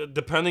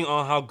 depending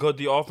on how good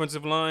the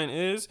offensive line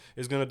is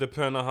going to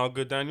depend on how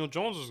good Daniel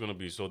Jones is going to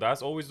be. So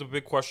that's always the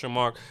big question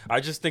mark.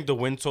 I just think the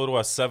win total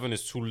at 7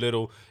 is too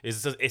little.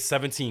 It's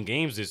 17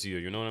 games this year,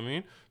 you know what I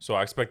mean? So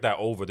I expect that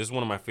over. This is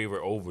one of my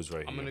favorite overs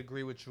right I'm here. going to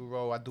agree with you,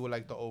 Ro. I do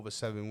like the over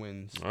 7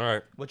 wins. All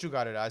right. What you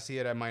got it? I see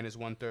it at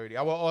 -130.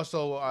 I will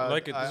also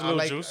like it. There's a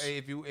little juice.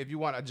 If you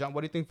want a jump,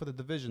 what do you think for the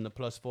division? The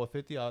plus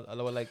 450.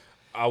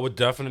 I would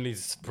definitely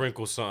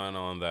sprinkle something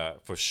on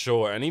that for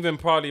sure, and even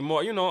probably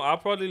more. I'll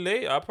probably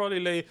lay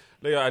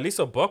at least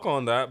 $1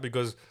 on that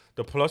because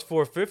the plus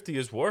 450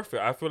 is worth it.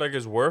 I feel like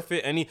it's worth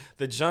it.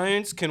 The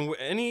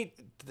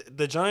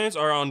Giants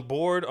are on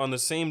board on the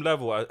same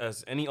level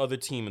as any other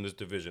team in this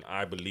division,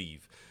 I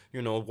believe.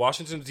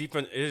 Washington's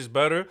defense is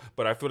better,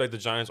 but I feel like the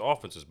Giants'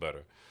 offense is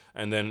better,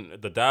 and then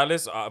the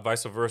Dallas,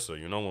 vice versa.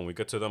 When we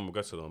get to them,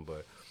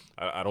 but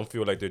I don't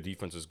feel like their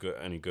defense is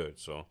any good.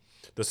 So.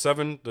 The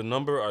 7, the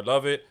number, I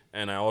love it,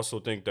 and I also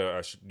think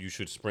that you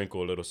should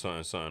sprinkle a little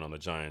something on the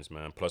Giants,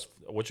 man. Plus,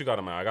 what you got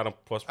him at? I got him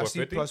plus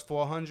 450. I see plus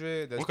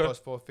 400. That's Okay. plus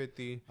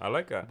 450. I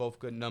like that. Both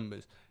good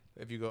numbers.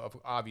 If you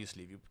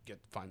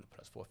find the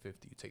plus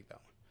 450, you take that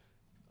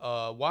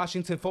one.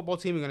 Washington football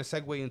team. We're gonna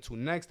segue into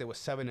next. They were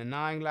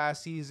 7-9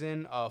 last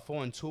season.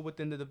 4-2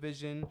 within the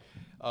division.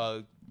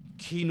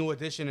 Key new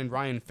addition in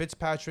Ryan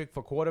Fitzpatrick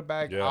for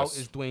quarterback. Yes. Out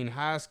is Dwayne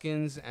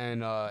Haskins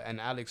and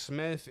Alex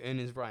Smith. In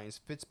is Ryan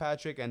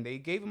Fitzpatrick, and they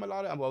gave him a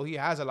lot of. Well, he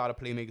has a lot of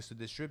playmakers to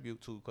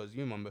distribute to because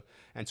you remember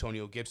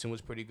Antonio Gibson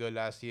was pretty good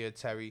last year.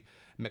 Terry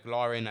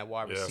McLaurin at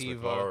wide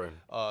receiver.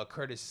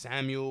 Curtis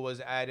Samuel was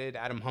added.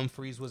 Adam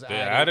Humphries was added.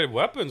 They added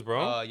weapons,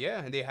 bro.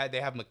 And they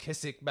have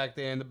McKissick back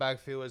there in the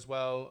backfield as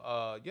well.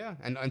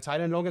 And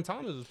tight end Logan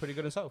Thomas was pretty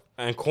good himself.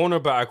 And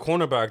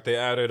cornerback, they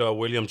added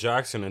William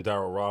Jackson and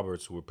Darryl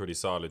Roberts, who were pretty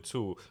solid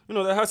too.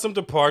 They had some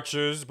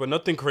departures, but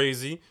nothing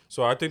crazy.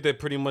 So I think they're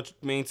pretty much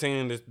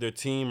maintaining their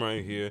team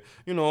right here.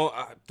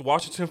 The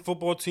Washington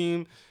football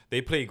team,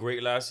 they played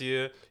great last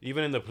year,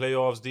 even in the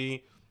playoffs.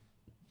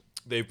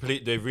 They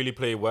really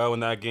played well in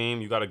that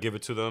game. You got to give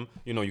it to them.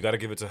 You got to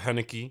give it to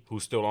Heineke,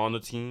 who's still on the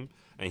team,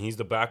 and he's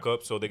the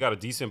backup. So they got a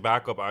decent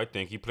backup, I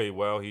think. He played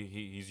well.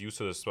 He's used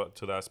to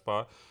that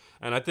spot.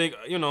 And I think,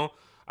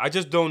 I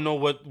just don't know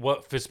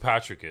what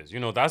Fitzpatrick is.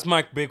 That's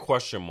my big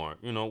question mark.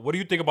 What do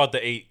you think about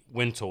the 8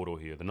 win total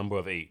here? The number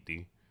of 8,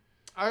 D.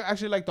 I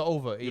actually like the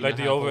over. You like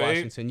the over 8?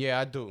 Washington. Yeah,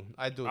 I do.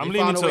 I'm they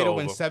found a way to over.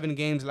 win 7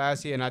 games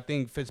last year, and I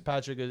think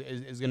Fitzpatrick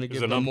is going to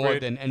give them more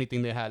than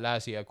anything they had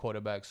last year at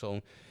quarterback.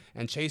 So,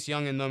 and Chase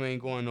Young and them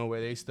ain't going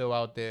nowhere. They still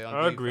out there on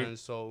defense. Agree.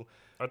 So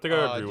I think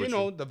I agree with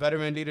you. The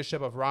veteran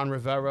leadership of Ron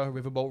Rivera,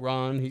 Riverboat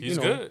Ron. He's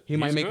good. He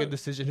might make a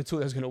decision too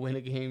that's going to win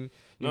a game.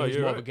 He's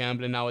more of a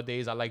gambler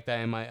nowadays. I like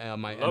that in my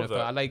NFL. That.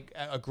 I like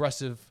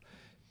aggressive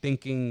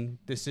thinking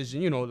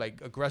decision,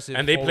 like aggressive.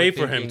 And they play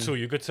for him too.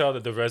 You could tell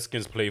that the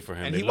Redskins play for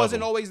him. And he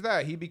wasn't always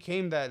that. He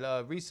became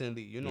that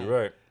recently. You're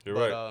right. You're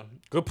right.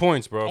 Good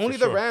points, bro. Only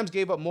the Rams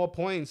gave up more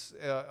points,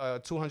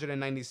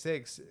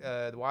 296.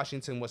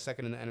 Washington was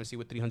second in the NFC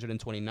with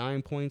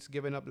 329 points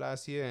given up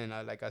last year. And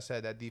like I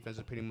said, that defense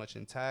is pretty much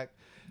intact.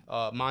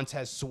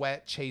 Montez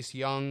Sweat, Chase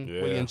Young,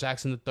 William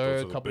Jackson III,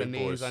 a couple of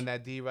names on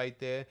that D right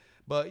there.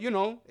 But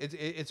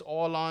it's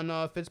all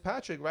on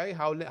Fitzpatrick, right?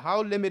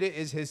 How limited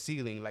is his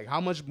ceiling? Like, how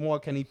much more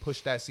can he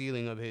push that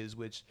ceiling of his,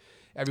 which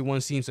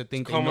everyone seems to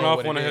think coming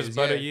off one of his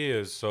better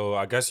years. So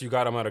I guess you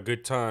got him at a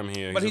good time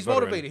here. But he's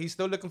motivated. He's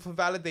still looking for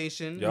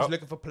validation. Yep. He's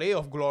looking for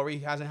playoff glory.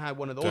 He hasn't had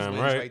one of those wins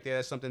right there.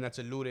 That's something that's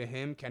eluded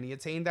him. Can he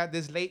attain that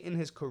this late in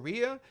his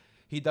career?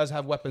 He does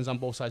have weapons on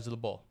both sides of the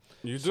ball.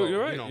 You do. So, you're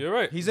right. You're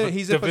right. He's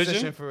in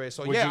position for it.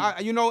 So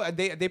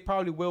they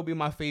probably will be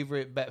my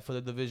favorite bet for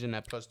the division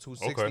at plus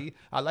 260. Okay.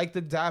 I like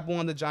the dabble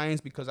on the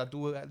Giants because I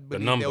do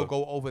believe they'll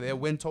go over their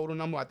win total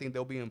number. I think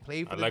they'll be in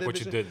play for the division. I like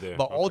what you did there.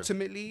 But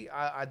ultimately,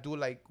 I do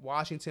like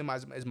Washington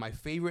as my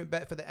favorite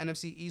bet for the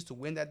NFC East to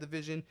win that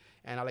division,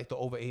 and I like the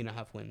over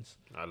 8.5 wins.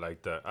 I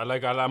like that.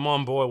 I'm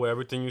on board with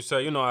everything you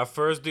said. At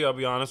first, I'll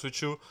be honest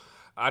with you,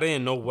 I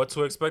didn't know what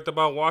to expect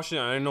about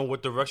Washington. I didn't know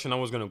what direction I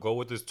was gonna go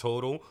with this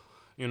total.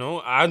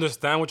 I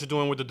understand what you're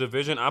doing with the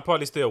division. I'll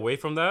probably stay away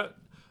from that.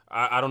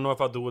 I don't know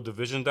if I'll do a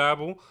division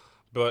dabble.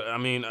 But, I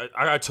mean,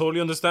 I totally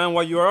understand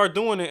why you are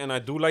doing it, and I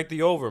do like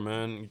the over,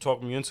 man. You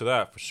talked me into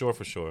that, for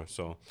sure.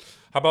 So,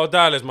 how about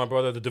Dallas, my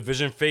brother? The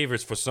division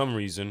favorites for some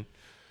reason.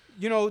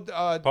 You're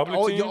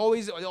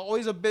always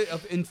a bit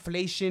of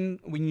inflation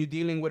when you're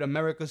dealing with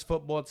America's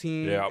football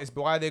team. Yeah. It's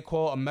why they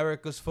call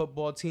America's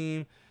football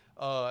team.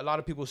 A lot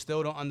of people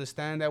still don't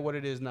understand what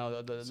it is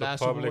now. The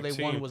last Super Bowl they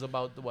won was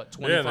about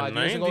 25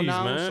 years ago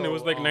now. Man. So, it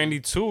was like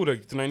 92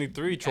 to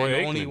 93. Troy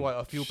Aikman. Only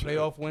a few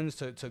playoff wins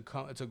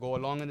to go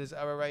along in this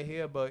era right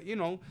here. But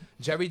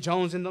Jerry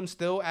Jones and them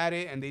still at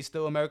it, and they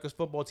still America's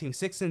football team.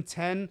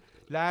 6-10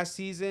 last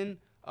season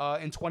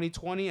in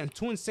 2020, and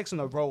 2-6 on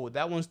the road.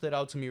 That one stood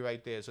out to me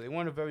right there. So they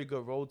weren't a very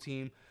good road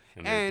team.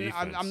 And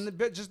I'm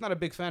just not a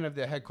big fan of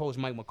their head coach,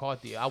 Mike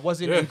McCarthy. I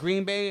wasn't in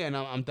Green Bay, and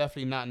I'm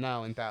definitely not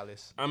now in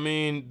Dallas. I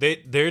mean,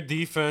 their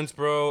defense,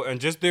 bro, and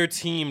just their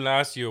team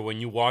last year, when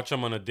you watch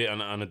them on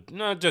a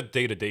not just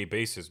day-to-day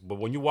basis, but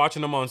when you're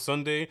watching them on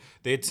Sunday,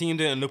 their team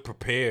didn't look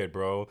prepared,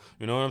 bro.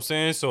 You know what I'm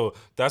saying? So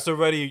that's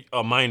already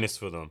a minus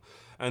for them.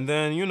 And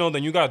then,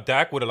 then you got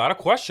Dak with a lot of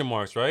question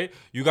marks, right?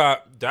 You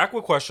got Dak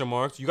with question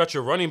marks. You got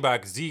your running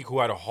back, Zeke, who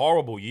had a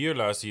horrible year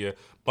last year.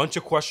 Bunch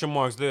of question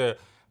marks there.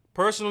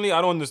 Personally,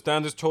 I don't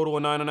understand this total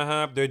of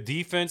 9.5. Their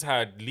defense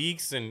had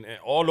leaks and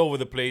all over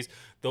the place.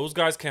 Those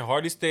guys can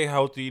hardly stay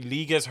healthy.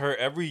 Lee gets hurt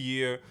every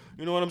year.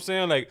 You know what I'm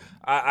saying? Like,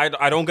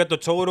 I don't get the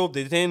total.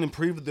 They didn't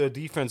improve the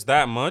defense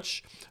that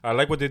much. I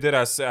like what they did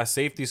as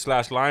safety /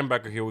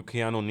 linebacker here with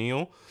Keanu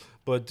Neal.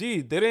 But,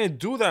 they didn't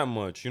do that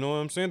much. You know what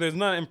I'm saying? There's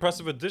not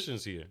impressive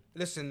additions here.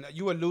 Listen,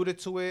 you alluded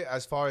to it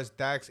as far as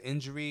Dak's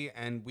injury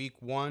and week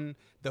 1.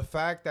 The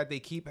fact that they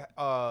keep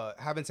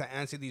having to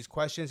answer these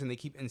questions and they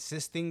keep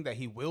insisting that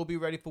he will be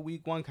ready for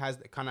week 1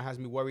 kind of has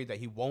me worried that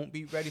he won't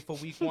be ready for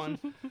week 1.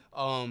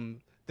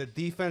 The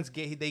defense,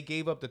 they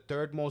gave up the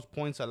 3rd most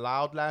points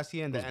allowed last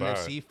year in the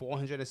NFC,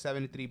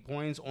 473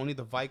 points. Only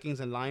the Vikings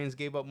and Lions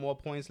gave up more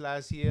points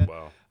last year.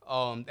 Wow.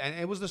 And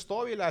it was the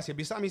story last year.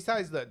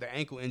 Besides the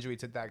ankle injury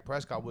to Dak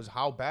Prescott was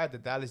how bad the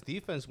Dallas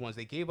defense was.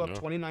 They gave up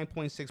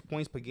 29.6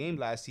 points per game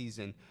last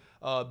season.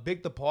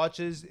 Big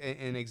departures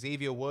in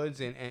Xavier Woods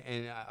and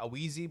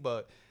Aweezy,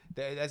 but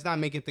that's not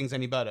making things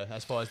any better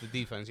as far as the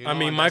defense. I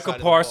mean, Michael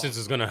Parsons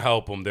is going to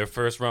help them. Their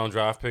 1st-round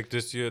draft pick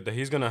this year,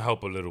 he's going to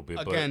help a little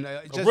bit. Again,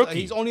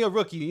 he's only a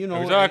rookie,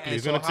 Exactly.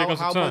 He's going to take him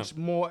some time. How much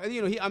more?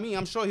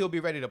 I'm sure he'll be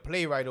ready to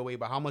play right away,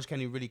 but how much can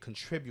he really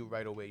contribute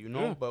right away?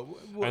 Yeah. But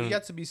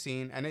yet to be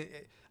seen. And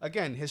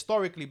again,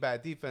 historically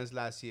bad defense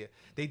last year.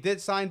 They did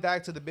sign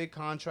Dak to the big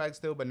contract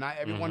still, but not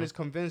everyone is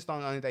convinced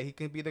on that he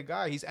can be the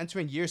guy. He's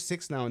entering year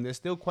 6 now, and there's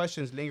still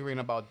questions lingering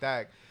about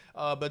Dak.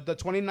 But the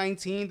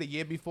 2019, the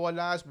year before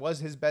last, was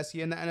his best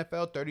year in the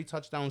NFL. 30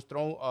 touchdowns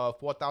thrown,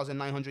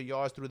 4,900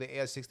 yards through the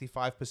air,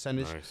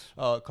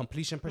 65%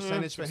 completion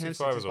percentage for him,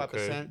 65%.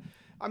 Okay.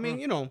 I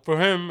mean, for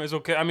him, it's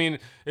okay. I mean,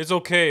 it's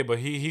okay, but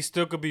he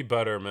still could be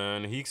better,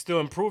 man. He's still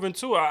improving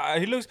too.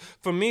 He looks,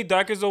 for me,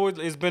 Dak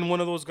has been one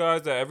of those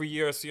guys that every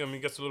year I see him, he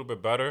gets a little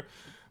bit better.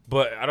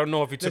 But I don't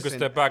know if he took a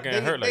step back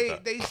and hurt like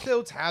that. They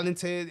still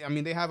talented. I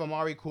mean, they have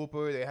Amari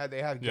Cooper. They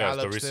have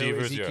Gallup, the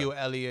receivers, still, Ezekiel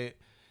Elliott.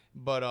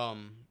 But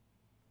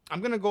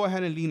I'm gonna go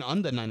ahead and lean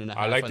under 9.5.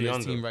 I like on the this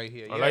under. team right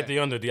here. I like the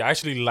under. I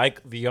actually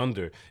like the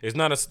under. It's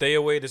not a stay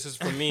away. This is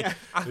for me.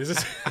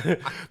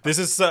 This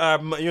is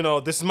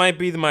this might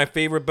be my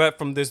favorite bet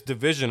from this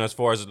division as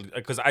far as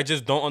because I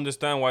just don't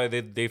understand why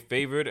they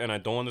favored, and I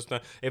don't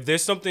understand if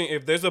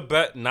there's a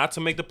bet not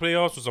to make the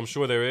playoffs, which I'm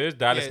sure there is.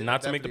 Dallas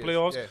not to make the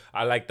playoffs. Yeah.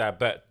 I like that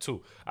bet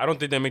too. I don't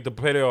think they make the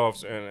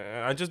playoffs,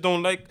 and I just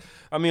don't like.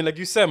 I mean, like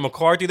you said,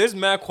 McCarthy. There's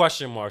mad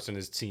question marks in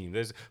his team.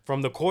 There's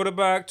from the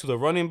quarterback to the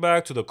running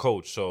back to the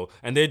coach. So,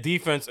 and their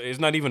defense is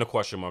not even a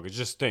question mark. It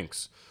just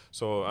stinks.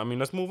 So, I mean,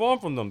 let's move on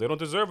from them. They don't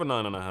deserve a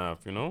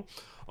 9.5. You know,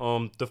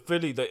 the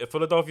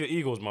Philadelphia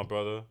Eagles, my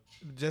brother.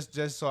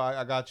 Just so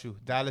I got you.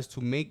 Dallas to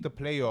make the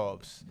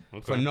playoffs.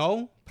 Okay. For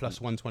no, plus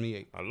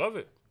 128. I love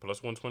it.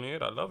 Plus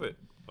 128. I love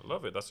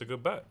it. That's a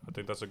good bet. I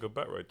think that's a good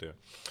bet right there.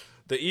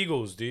 The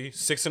Eagles,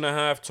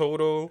 6.5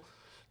 total.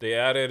 They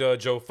added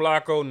Joe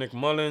Flacco, Nick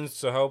Mullins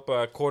to help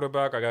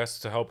quarterback, I guess,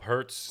 to help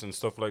Hurts and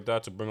stuff like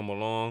that to bring them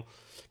along.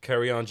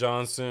 Kerryon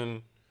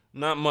Johnson,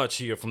 not much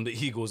here from the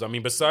Eagles. I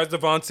mean, besides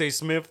Devontae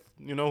Smith,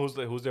 you know,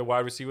 who's their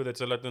wide receiver that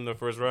selected in the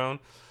first round.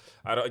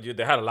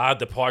 They had a lot of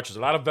departures, a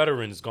lot of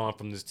veterans gone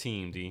from this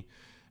team, D.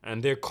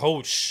 And their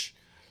coach,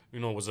 you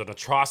know, was an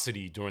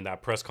atrocity during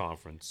that press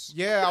conference.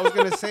 Yeah, I was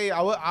going to say,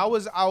 I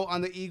was out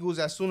on the Eagles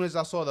as soon as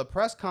I saw the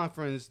press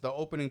conference, the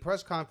opening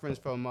press conference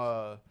from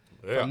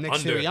Nick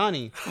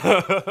Sirianni.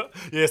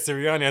 Yeah,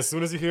 Sirianni. As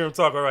soon as you hear him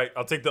talk, all right,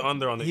 I'll take the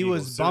under on the Eagles. He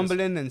was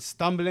bumbling and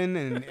stumbling,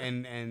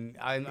 and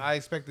I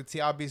expect the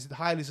team. I'll be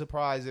highly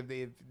surprised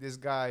if this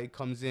guy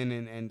comes in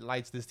and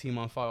lights this team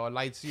on fire, or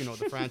lights, you know,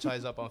 the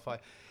franchise up on fire.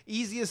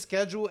 Easiest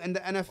schedule in the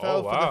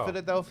NFL for the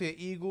Philadelphia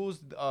Eagles.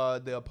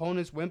 The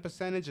opponent's win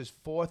percentage is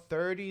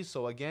 .430.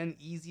 So again,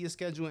 easiest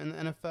schedule in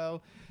the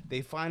NFL.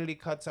 They finally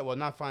cut, well,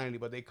 not finally,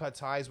 but they cut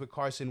ties with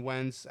Carson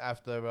Wentz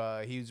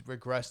after he's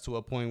regressed to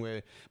a point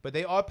where, but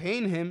they are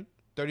paying him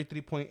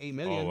 $33.8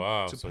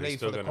 million to play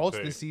for the Colts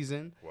this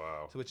season.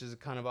 Wow, which is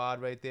kind of odd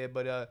right there.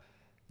 But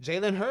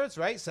Jalen Hurts,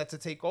 right, set to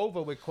take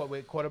over with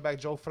quarterback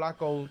Joe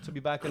Flacco to be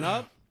backing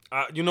up.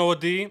 You know what,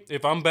 D?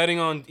 If I'm betting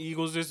on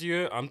Eagles this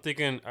year, I'm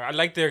thinking I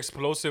like their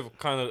explosive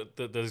kind of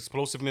the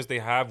explosiveness they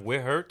have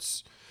with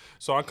Hurts.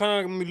 So I'm kind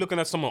of gonna be looking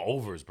at some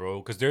overs, bro,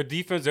 because their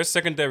defense, their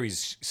secondary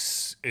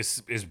is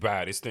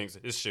bad. It stinks.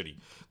 It's shitty.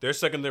 Their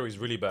secondary is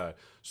really bad.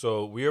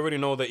 So we already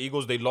know the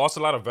Eagles. They lost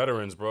a lot of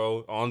veterans,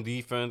 bro, on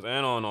defense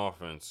and on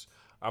offense.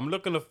 I'm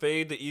looking to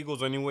fade the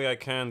Eagles any way I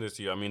can this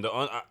year. I mean,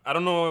 I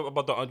don't know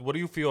about the. What do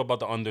you feel about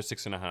the under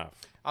 6.5?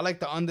 I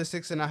like the under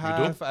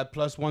 6.5 at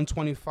plus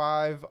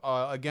 125.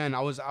 Again, I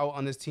was out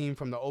on this team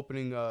from the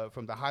opening,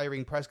 from the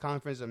hiring press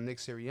conference of Nick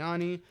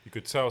Sirianni. You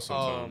could tell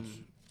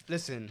sometimes.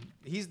 Listen,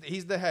 he's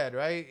the head,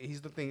 right? He's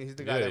the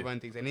guy that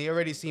runs things, and he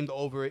already seemed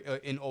over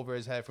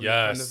his head from the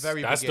very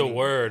beginning. That's the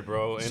word,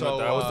 bro. So,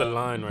 that was the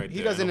line right there.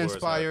 He doesn't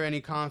inspire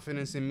any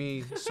confidence in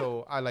me,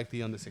 so I like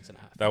the under 6.5.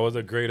 That was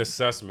a great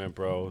assessment,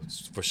 bro,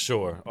 for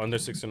sure. Under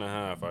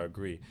 6.5, I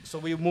agree. So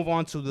we move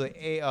on to the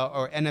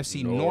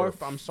NFC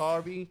North. I'm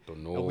sorry. The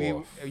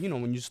North.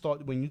 When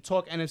you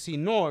talk NFC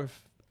North,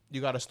 you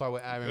got to start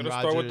with Aaron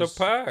Rodgers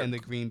and the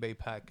Green Bay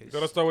Packers. You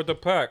got to start with the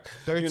pack.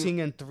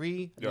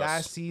 13-3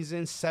 last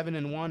season,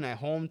 7-1 at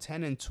home,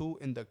 10-2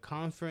 in the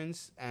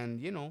conference, and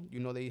you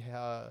know they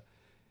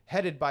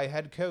headed by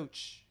head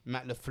coach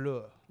Matt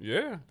LaFleur.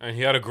 Yeah, and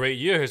he had a great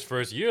year. His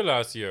first year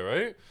last year,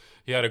 right?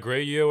 He had a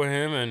great year with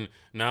him, and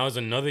now it's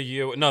another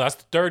year. No, that's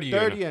the third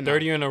year.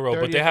 30 in a row.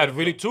 But they had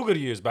really two good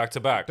years back to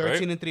back,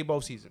 right? 13-3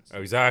 both seasons.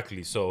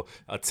 Exactly. So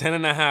a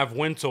 10.5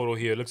 win total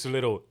here looks a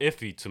little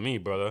iffy to me,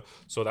 brother.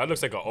 So that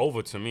looks like an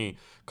over to me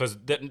because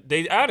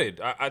they added.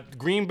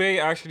 Green Bay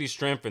actually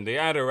strengthened. They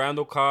added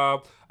Randall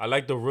Cobb. I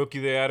like the rookie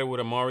they added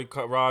with Amari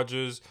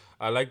Rodgers.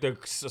 I like the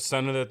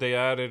center that they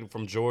added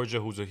from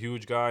Georgia, who's a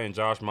huge guy, and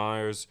Josh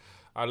Myers.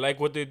 I like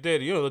what they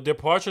did. You know, the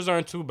departures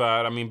aren't too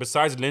bad. I mean,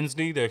 besides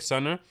Lindsey, their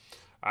center,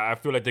 I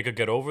feel like they could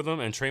get over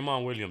them. And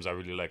Tremont Williams, I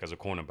really like as a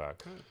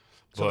cornerback.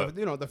 So,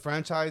 the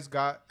franchise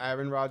got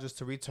Aaron Rodgers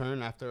to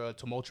return after a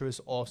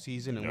tumultuous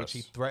offseason in which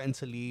he threatened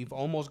to leave,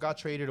 almost got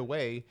traded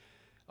away.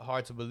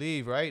 Hard to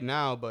believe right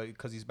now, but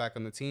because he's back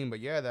on the team. But,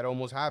 yeah, that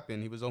almost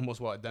happened. He was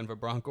almost, a Denver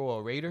Bronco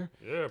or Raider?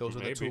 Yeah, those are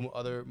the two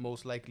other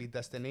most likely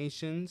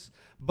destinations.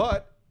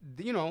 But,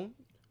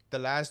 the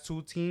last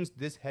two teams,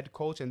 this head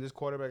coach and this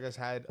quarterback has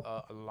had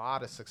a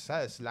lot of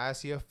success.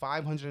 Last year,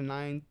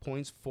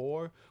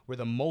 509.4 were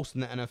the most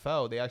in the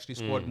NFL. They actually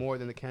scored more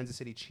than the Kansas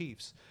City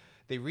Chiefs.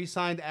 They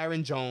re-signed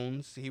Aaron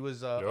Jones. He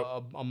was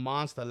a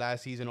monster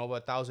last season, over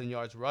 1,000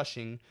 yards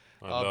rushing.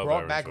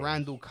 Brought back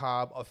Randall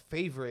Cobb, a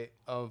favorite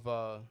of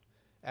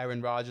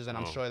Aaron Rodgers, and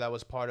I'm sure that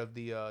was part of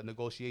the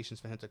negotiations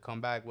for him to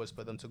come back, was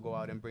for them to go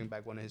out and bring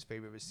back one of his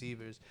favorite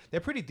receivers. They're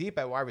pretty deep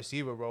at wide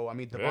receiver, bro. I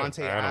mean,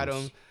 Devontae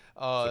Adams,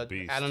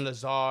 Alan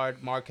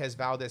Lazard, Marquez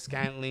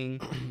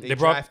Valdez-Scantling. They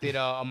drafted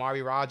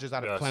Amari Rodgers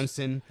out of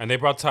Clemson. And they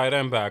brought tight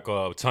end back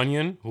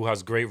Tunyon, who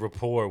has great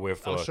rapport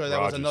with I'm sure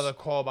that was another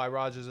call by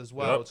Rodgers as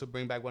well to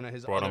bring back one of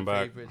his other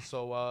favorites.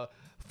 So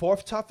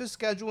Fourth toughest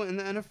schedule in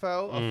the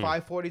NFL, a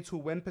 542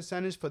 win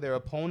percentage for their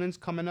opponents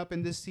coming up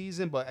in this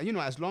season. But, you know,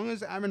 as long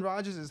as Aaron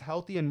Rodgers is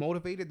healthy and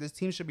motivated, this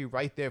team should be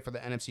right there for the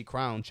NFC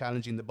crown,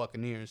 challenging the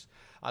Buccaneers.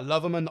 I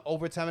love them in the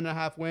over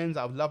 10.5 wins.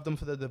 I love them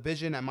for the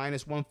division at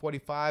minus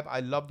 145.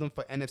 I love them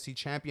for NFC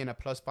champion at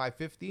plus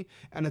 550.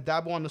 And a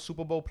dabble on the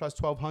Super Bowl plus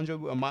 1,200.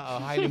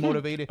 Highly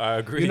motivated. I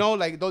agree. You know,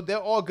 like, they're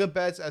all good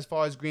bets as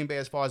far as Green Bay,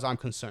 as far as I'm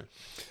concerned.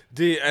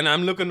 And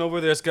I'm looking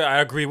over this guy.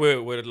 I agree with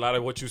a lot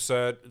of what you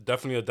said.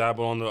 Definitely a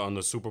dabble on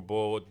the Super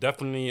Bowl.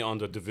 Definitely on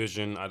the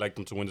division. I like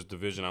them to win this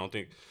division. I don't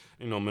think,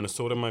 you know,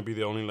 Minnesota might be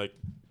the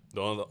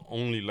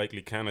only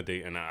likely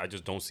candidate, and I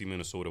just don't see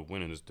Minnesota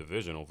winning this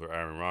division over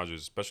Aaron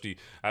Rodgers, especially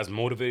as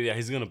motivated as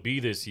he's gonna be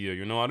this year.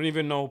 You know, I don't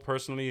even know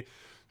personally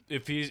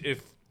if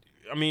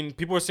I mean,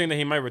 people are saying that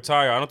he might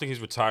retire. I don't think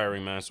he's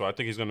retiring, man. So I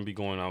think he's going to be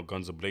going out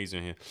guns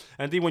a-blazing here.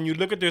 And then when you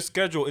look at their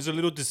schedule, it's a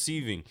little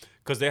deceiving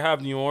because they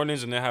have New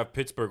Orleans and they have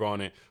Pittsburgh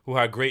on it, who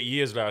had great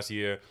years last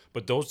year.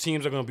 But those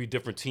teams are going to be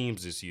different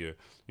teams this year.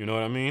 You know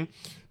what I mean?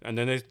 And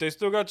then they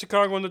still got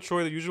Chicago and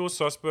Detroit, the usual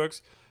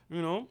suspects.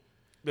 You know,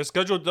 their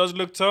schedule does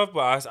look tough,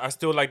 but I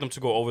still like them to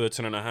go over the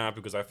 10.5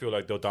 because I feel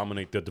like they'll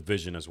dominate the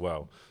division as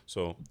well.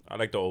 So I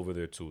like the over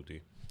there too,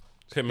 D.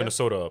 Let's hit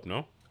Minnesota up,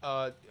 no?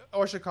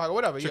 Or Chicago,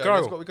 whatever. Chicago. Yeah,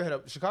 let's go. We can hit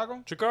up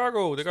Chicago.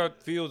 Chicago, they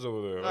got Fields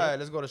over there. All right,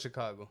 let's go to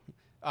Chicago.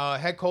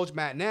 Head coach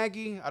Matt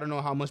Nagy. I don't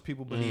know how much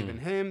people believe in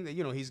him.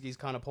 You know, he's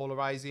kind of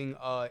polarizing.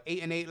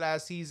 8-8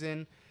 last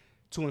season,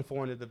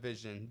 2-4 in the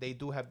division. They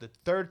do have the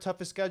third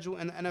toughest schedule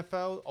in the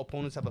NFL.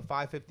 Opponents have a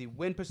 550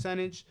 win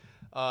percentage.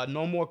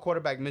 No more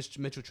quarterback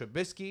Mitchell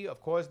Trubisky.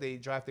 Of course, they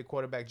drafted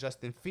quarterback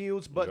Justin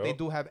Fields, but they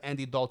do have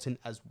Andy Dalton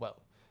as well.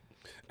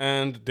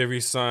 And they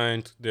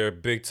re-signed their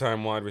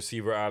big-time wide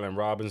receiver Allen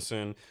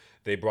Robinson.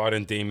 They brought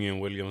in Damian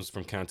Williams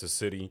from Kansas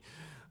City.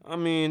 I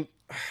mean,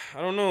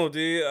 I don't know,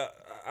 dude.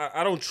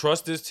 I don't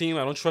trust this team.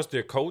 I don't trust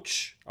their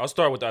coach. I'll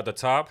start with at the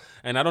top,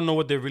 and I don't know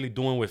what they're really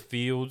doing with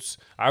Fields.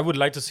 I would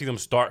like to see them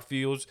start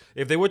Fields.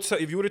 If you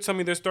were to tell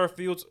me they start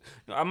Fields,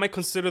 I might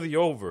consider the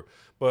over.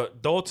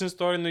 But Dalton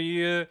starting the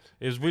year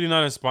is really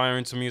not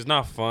inspiring to me. It's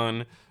not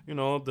fun. You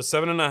know, the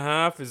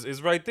 7.5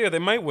 is right there. They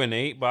might win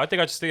 8, but I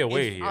think I should stay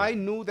away here. I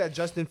knew that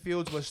Justin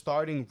Fields was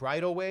starting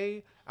right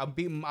away,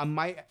 I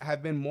might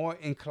have been more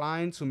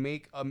inclined to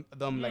make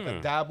them like a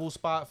dabble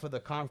spot for the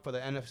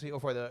NFC or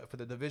for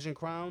the division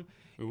crown.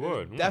 We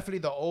would definitely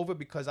the over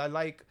because I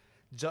like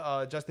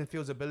Justin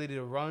Fields' ability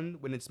to run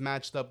when it's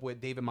matched up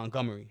with David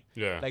Montgomery.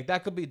 Yeah, like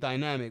that could be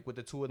dynamic with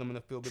the two of them in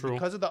the field. But True.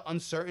 Because of the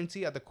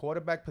uncertainty at the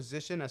quarterback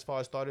position as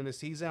far as starting the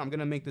season, I'm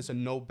gonna make this a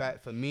no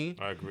bet for me.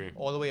 I agree.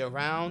 All the way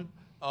around.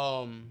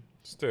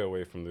 Stay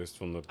away from this.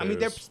 I mean,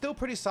 they're still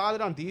pretty solid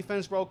on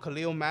defense, bro.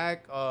 Khalil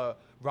Mack,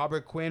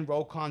 Robert Quinn,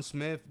 Roquan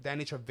Smith,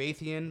 Danny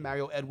Trevathan,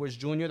 Mario Edwards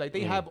Jr. Like,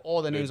 they have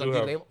all the names on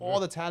defense. They have all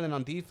the talent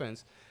on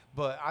defense.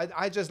 But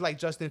I just like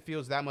Justin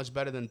Fields that much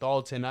better than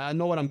Dalton. I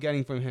know what I'm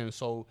getting from him.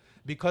 So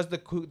because the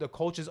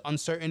coach is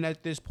uncertain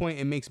at this point,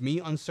 it makes me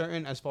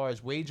uncertain as far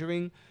as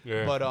wagering.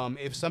 Yeah. But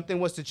if something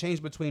was to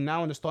change between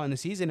now and the start of the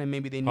season and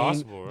maybe they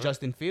name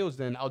Justin Fields,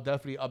 then I'll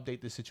definitely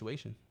update the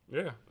situation.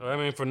 Yeah. I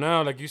mean, for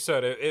now, like you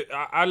said,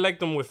 I like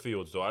them with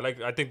Fields, though.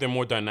 I think they're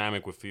more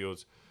dynamic with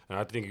Fields. And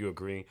I think you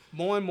agree.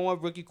 More and more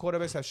rookie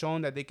quarterbacks have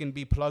shown that they can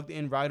be plugged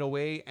in right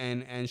away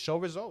and show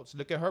results.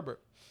 Look at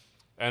Herbert.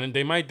 And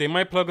they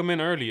might plug him in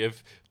early.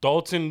 If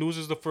Dalton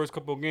loses the first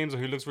couple of games or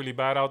he looks really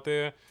bad out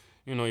there,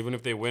 you know, even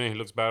if they win and he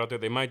looks bad out there,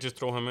 they might just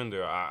throw him in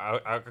there.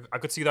 I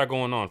could see that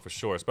going on for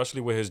sure,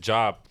 especially with his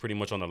job pretty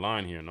much on the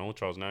line here, no,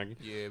 Charles Nagy?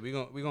 Yeah,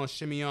 we're gonna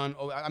shimmy on.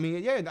 Oh, I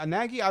mean, yeah,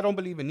 Nagy, I don't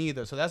believe in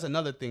either. So that's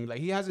another thing. Like,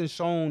 he hasn't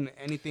shown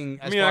anything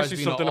as far as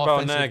being an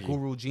offensive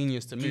guru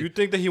genius to me. Do you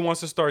think that he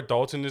wants to start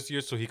Dalton this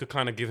year so he could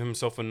kind of give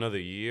himself another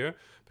year?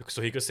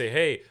 So he could say,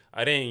 hey,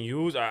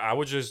 I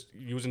was just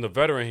using the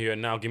veteran here.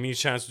 Now give me a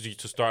chance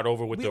to start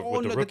over with the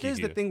rookie. Here's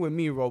the thing with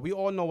me, bro. We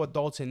all know what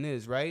Dalton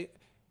is, right?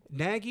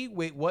 Nagy,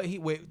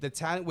 with the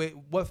talent, with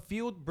what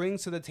Field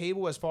brings to the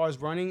table as far as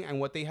running and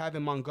what they have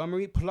in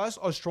Montgomery, plus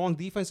a strong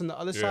defense on the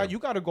other side, you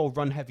got to go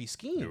run heavy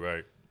scheme. You're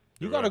right.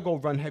 You got to go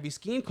run heavy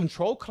scheme,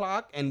 control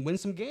clock, and win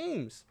some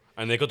games.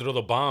 And they could throw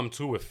the bomb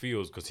too with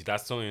Fields because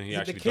that's something he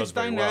actually does very well.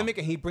 The kid's dynamic,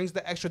 and he brings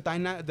the extra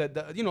dynamic,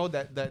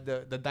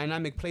 the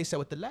dynamic play set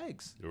with the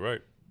legs. You're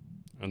right,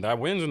 and that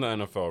wins in the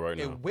NFL right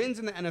now. It wins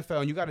in the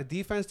NFL, and you got a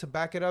defense to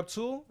back it up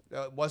too.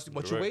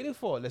 What you waiting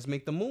for? Let's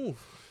make the move.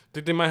 I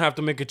think they might have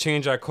to make a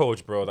change at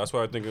coach, bro. That's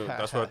why I think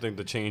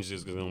the change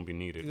is going to be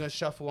needed. You're gonna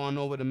shuffle on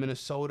over to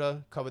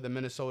Minnesota, cover the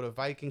Minnesota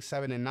Vikings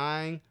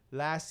 7-9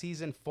 last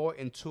season,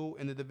 4-2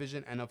 in the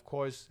division, and of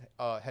course,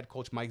 head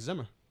coach Mike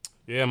Zimmer.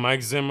 Yeah,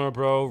 Mike Zimmer,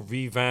 bro,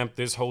 revamped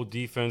this whole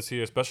defense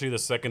here, especially the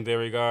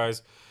secondary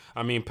guys.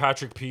 I mean,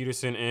 Patrick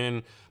Peterson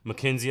in,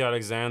 Mackenzie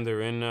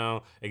Alexander in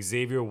now,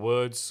 Xavier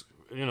Woods,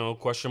 you know,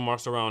 question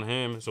marks around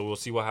him, so we'll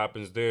see what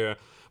happens there.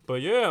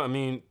 But yeah, I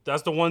mean,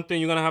 that's the one thing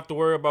you're going to have to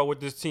worry about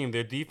with this team.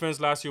 Their defense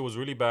last year was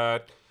really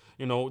bad.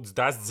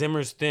 that's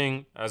Zimmer's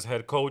thing as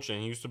head coach,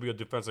 and he used to be a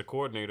defensive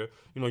coordinator.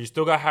 You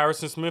still got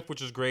Harrison Smith,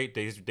 which is great.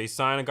 They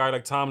signed a guy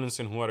like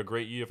Tomlinson, who had a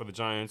great year for the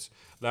Giants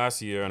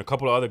last year, and a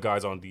couple of other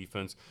guys on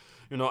defense.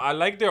 I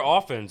like their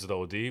offense,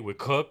 though, D, with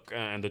Cook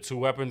and the two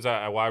weapons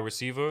at wide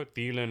receiver,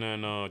 Thielen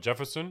and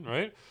Jefferson,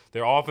 right?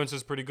 Their offense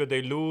is pretty good.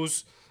 They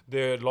lose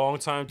their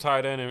longtime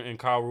tight end in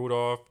Kyle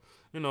Rudolph.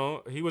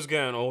 He was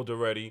getting old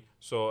already,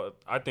 so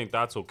I think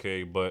that's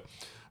okay. But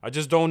I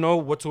just don't know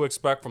what to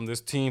expect from this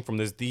team, from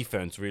this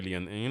defense, really.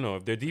 And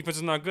if their defense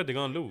is not good, they're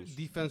going to lose.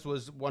 Defense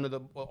was one of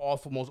the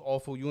most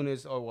awful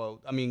units.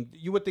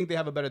 You would think they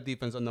have a better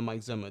defense under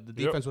Mike Zimmer. The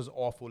defense was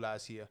awful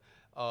last year.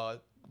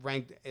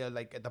 Ranked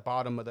at the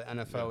bottom of the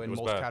NFL in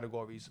most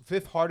categories.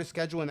 5th hardest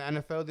schedule in the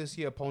NFL this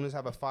year. Opponents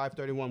have a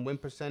 .531 win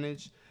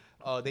percentage.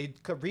 They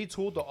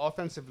retooled the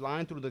offensive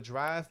line through the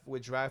draft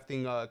with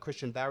drafting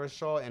Christian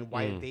Darrisaw and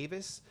Wyatt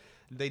Davis.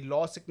 They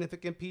lost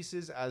significant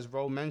pieces, as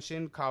Ro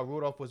mentioned. Kyle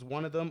Rudolph was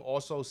one of them.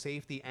 Also,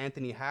 safety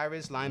Anthony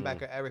Harris,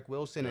 linebacker Eric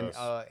Wilson,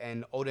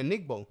 and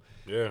Odenigbo.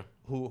 Yeah.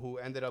 Who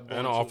ended up going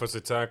and an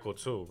offensive tackle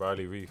too,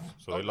 Riley Reef.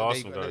 So they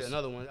lost some guys.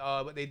 Another one.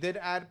 But they did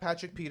add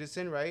Patrick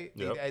Peterson, right?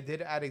 Yep. They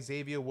did add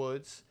Xavier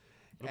Woods.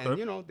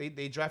 Okay. And,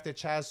 they drafted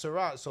Chaz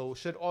Surratt. So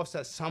should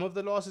offset some of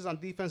the losses on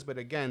defense. But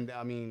again,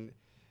 there's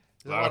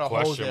a lot of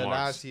holes there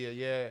last year.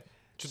 Yeah.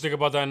 What you think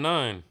about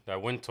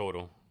that win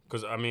total?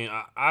 Because,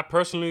 I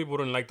personally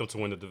wouldn't like them to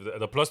win.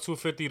 The plus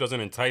 250 doesn't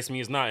entice me.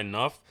 It's not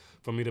enough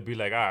for me to be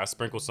like, I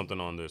sprinkle something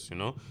on this,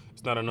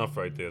 It's not enough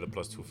right there, the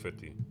plus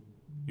 250.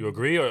 You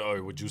agree,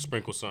 or would you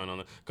sprinkle something on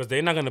it? Because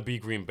they're not going to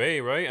beat Green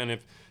Bay, right? And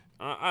if,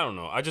 I don't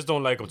know. I just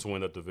don't like them to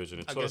win that division.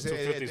 So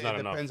 250 is not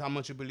enough. It depends how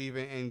much you believe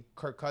in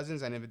Kirk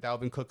Cousins and if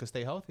Dalvin Cook can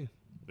stay healthy.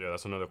 Yeah,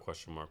 that's another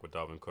question mark with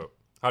Dalvin Cook.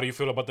 How do you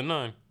feel about the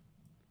 9?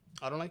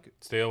 I don't like it.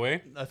 Stay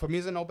away? For me,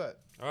 it's a no bet.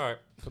 All right.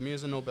 For me,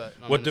 it's a no bet.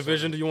 What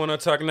division do you want to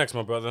attack next,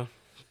 my brother?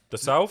 The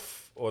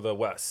South or the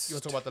West? You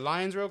want to talk about the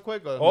Lions real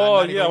quick?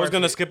 Or I was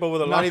going to skip over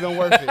the Lions. Not even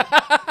worth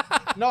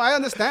it. No, I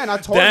understand. I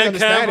totally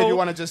understand if you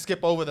want to just skip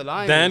over the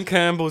Lions. Dan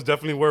Campbell's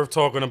definitely worth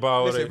talking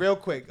about. Listen, real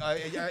quick.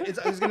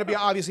 It's going to be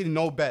obviously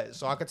no bet,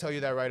 so I can tell you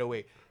that right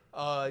away.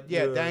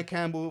 Dan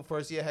Campbell,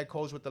 first year head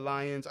coach with the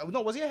Lions.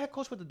 No, was he a head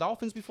coach with the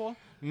Dolphins before?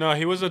 No,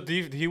 he was I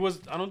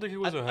don't think he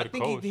was a head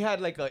coach. I think he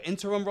had like an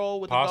interim role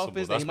with the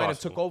Dolphins. That he might have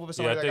took over for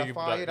somebody that got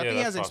fired. I think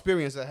he has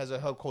experience as a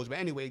head coach. But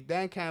anyway,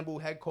 Dan Campbell,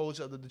 head coach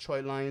of the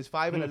Detroit Lions,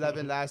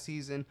 5-11 last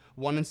season,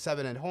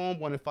 1-7 at home,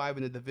 1-5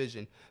 in the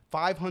division.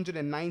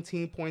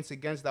 519 points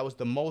against. That was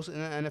the most in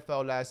the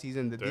NFL last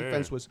season. The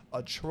defense was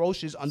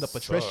atrocious under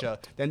Patricia.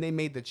 Then they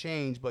made the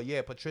change. But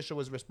yeah, Patricia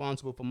was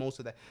responsible for most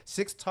of that.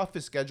 6th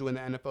toughest schedule in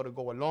the NFL to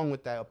go along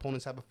with that.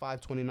 Opponents have a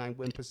 .529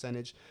 win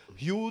percentage.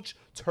 Huge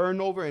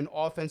turnover in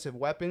offensive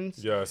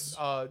weapons. Yes.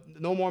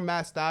 No more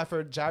Matt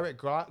Stafford. Jared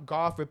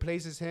Goff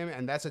replaces him,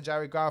 and that's a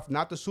Jared Goff,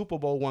 not the Super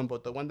Bowl one,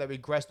 but the one that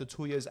regressed the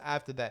 2 years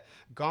after that.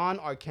 Gone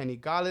are Kenny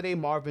Golladay,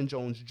 Marvin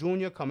Jones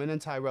Jr., coming in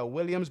Tyrell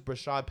Williams,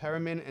 Brashad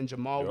Perriman, and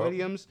Jamal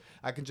Williams.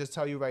 I can just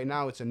tell you right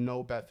now, it's a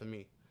no bet for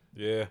me.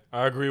 Yeah,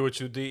 I agree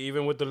with you, D.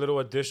 Even with the little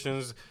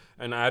additions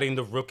and adding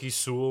the rookie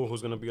Sewell,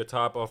 who's going to be a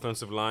top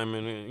offensive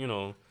lineman,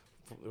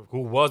 who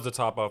was the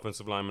top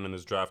offensive lineman in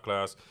this draft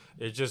class.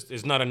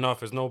 It's not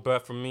enough. It's no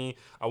bet for me.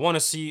 I want to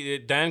see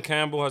it. Dan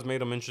Campbell has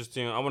made him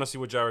interesting. I want to see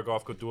what Jared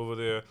Goff could do over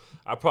there.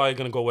 I'm probably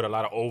going to go with a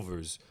lot of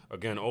overs.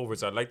 Again,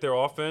 overs. I like their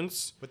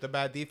offense. With the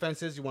bad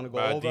defenses, you want to go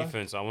over? Bad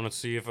defense. I want to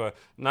see if,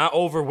 not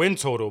over win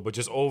total, but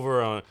just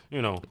over,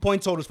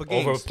 point totals for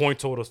games. Over point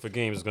totals for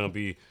games is going to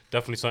be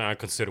definitely something I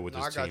consider with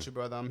this team. I got you,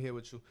 brother. I'm here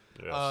with you.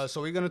 Yes.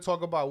 So we're going to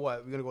talk about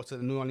what? We're going to go to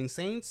the New Orleans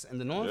Saints in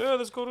the North? Yeah,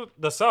 let's go to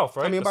the South,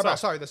 right?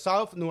 The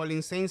South. New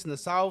Orleans Saints in the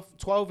South.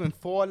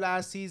 12-4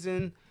 last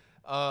season.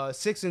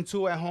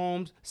 6-2 at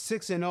home.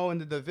 6-0 in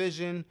the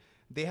division.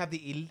 They have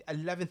the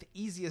 11th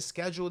easiest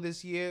schedule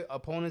this year.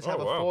 Opponents have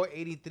a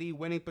 .483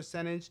 winning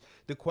percentage.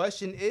 The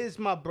question is,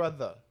 my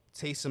brother,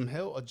 Taysom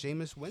Hill or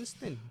Jameis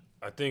Winston?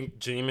 I think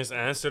Jameis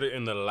answered it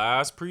in the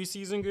last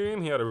preseason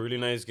game. He had a really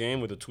nice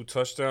game with the 2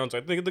 touchdowns.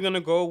 I think they're gonna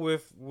go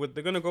with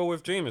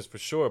Jameis for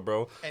sure,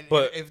 bro. And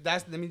but if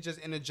that's, let me just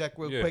interject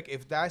real quick.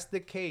 If that's the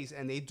case,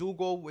 and they do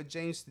go with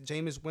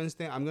Jameis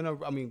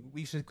Winston,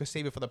 we should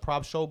save it for the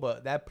prop show.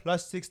 But that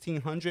plus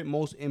 1,600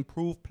 most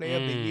improved player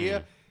of the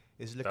year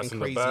is looking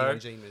crazy on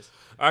Jameis.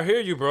 I hear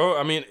you,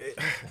 bro.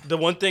 The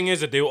one thing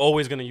is that they're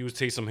always going to use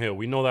Taysom Hill.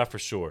 We know that for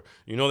sure.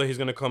 You know that he's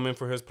going to come in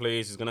for his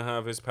plays. He's going to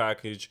have his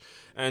package.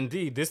 And,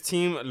 this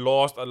team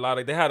lost a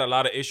lot. They had a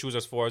lot of issues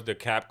as far as their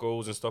cap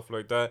goes and stuff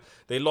like that.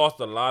 They lost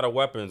a lot of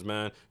weapons,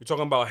 man. You're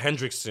talking about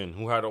Hendrickson,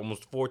 who had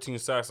almost 14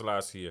 sacks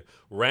last year.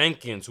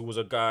 Rankins, who was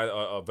a guy,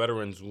 a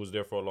veteran who was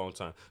there for a long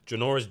time.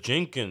 Janoris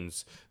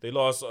Jenkins. They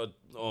lost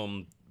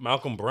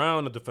Malcolm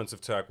Brown, the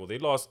defensive tackle. They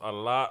lost a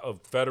lot of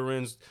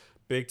veterans.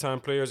 big time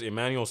players.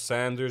 Emmanuel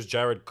Sanders,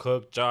 Jared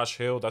Cook, Josh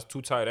Hill. That's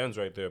 2 tight ends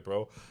right there,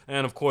 bro.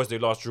 And of course, they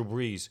lost Drew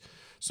Brees.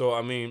 So,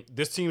 I mean,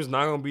 this team is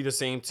not going to be the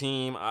same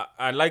team.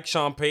 I like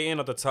Sean Payton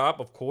at the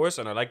top, of course,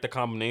 and I like the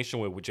combination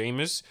with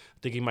Jameis. I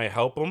think he might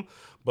help him.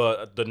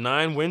 But the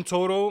 9-win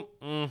total,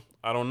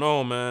 I don't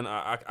know, man.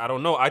 I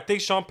don't know. I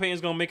think Sean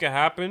Payton's going to make it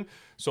happen.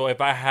 So,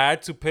 if I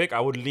had to pick, I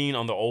would lean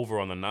on the over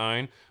on the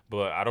 9.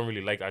 But I don't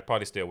really like. I'd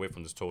probably stay away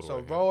from this total. So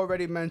Ro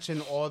already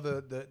mentioned all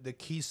the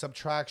key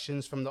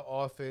subtractions from the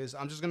office.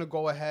 I'm just gonna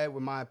go ahead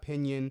with my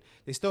opinion.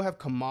 They still have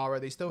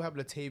Kamara, they still have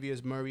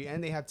Latavius Murray,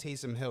 and they have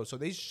Taysom Hill. So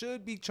they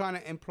should be trying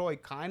to employ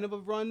kind of a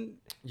run.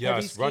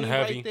 Yes, run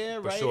heavy right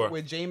there, for right? sure.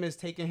 Where Jameis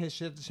taking his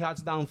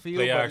shots downfield,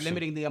 Play but action.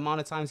 limiting the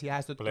amount of times he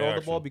has to Play throw the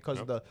action. ball because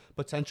of the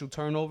potential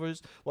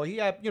turnovers. Well, he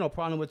had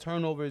problem with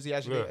turnovers. He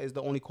actually is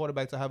the only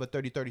quarterback to have a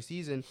 30-30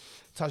 season,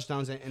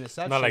 touchdowns and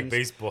interceptions. Not like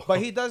baseball.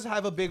 But he does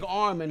have a big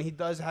arm, and he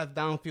does have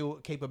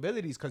downfield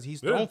capabilities because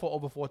he's thrown for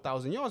over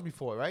 4,000 yards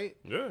before, right?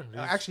 Yeah.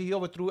 Actually, he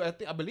overthrew. I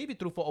believe he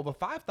threw for over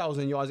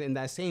 5,000 yards in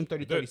that same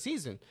 30-30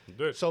 season.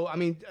 So I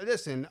mean,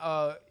 listen.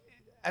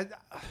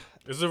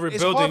 It's a rebuilding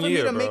it's hard for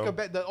year, me to bro. make a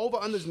bet. The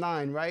over/under's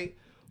 9, right?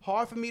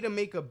 Hard for me to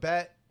make a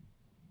bet,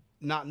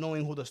 not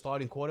knowing who the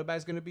starting quarterback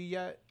is going to be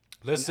yet.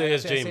 Let's And say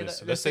it's I say Jameis.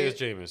 that- Let's say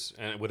it's Jameis,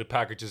 and with the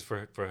packages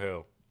for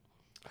Hill,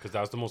 because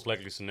that's the most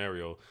likely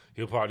scenario.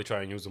 He'll probably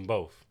try and use them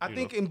both. I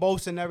think in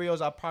both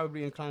scenarios, I'm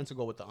probably inclined to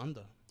go with the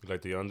under. You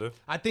like the under.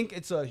 I think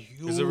it's a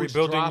huge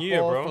rebuilding drop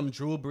year, off bro. from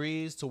Drew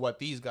Brees to what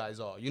these guys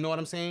are. You know what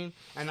I'm saying?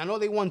 And I know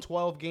they won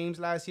 12 games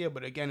last year,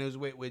 but again, it was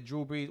with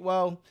Drew Brees.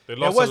 Well, They there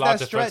lost was a lot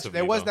that stretch. defensively,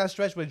 There was though. that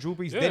stretch where Drew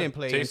Brees Yeah, didn't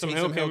play. Taysom and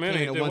Hill came in and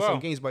and did won well. some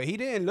games, but he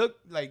didn't look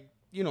like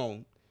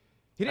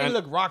he didn't And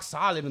look rock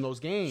solid in those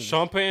games.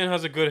 Sean Payton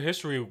has a good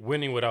history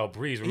winning without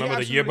Breeze. Remember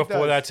the year absolutely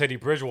before does. that, Teddy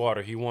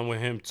Bridgewater, he won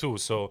with him too.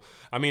 So,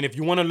 I mean, if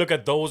you want to look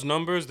at those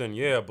numbers, then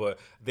yeah, but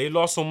they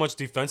lost so much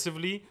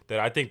defensively that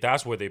I think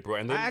that's where they brought.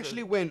 And I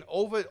actually went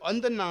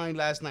under 9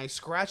 last night,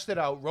 scratched it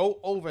out, wrote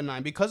over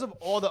 9 because of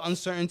all the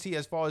uncertainty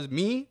as far as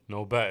me.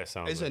 no bet, it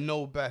sounds It's like. a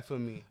no bet for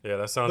me. Yeah,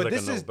 that sounds But like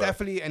this a no is bet.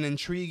 definitely an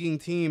intriguing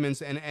team,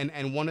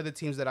 and one of the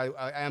teams that I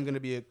am going to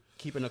be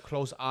keeping a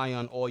close eye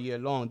on all year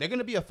long. They're going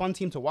to be a fun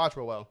team to watch,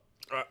 Roel.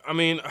 I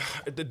mean,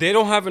 they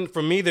don't have,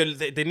 for me,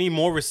 they need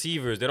more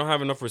receivers. They don't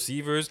have enough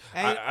receivers.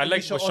 And I like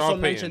we should what also Sean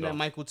Payton, mention though. that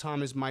Michael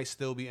Thomas might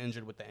still be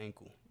injured with the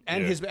ankle,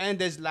 and Yeah. and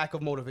there's lack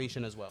of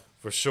motivation as well.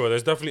 For sure.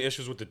 There's definitely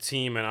issues with the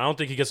team, and I don't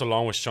think he gets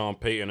along with Sean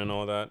Payton and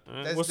all that.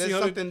 There's, We'll see there's how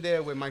they- something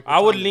there with Michael. I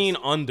would Thomas. lean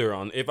under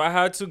on. If I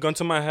had to, gun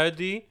to my head,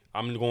 D,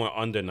 I'm going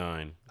under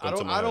 9. Gun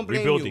to my I head. don't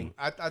blame Rebuilding. you.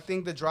 I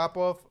think the drop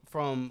off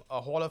from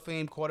a Hall of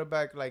Fame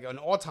quarterback, like an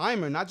all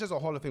timer, not just a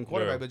Hall of Fame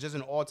quarterback, Yeah. but just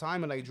an all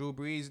timer like Drew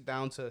Brees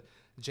down to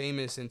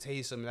Jameis and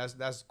Taysom.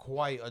 That's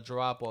quite a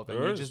drop off, and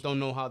There you is. just don't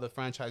know how the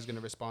franchise is going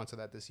to respond to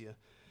that this year.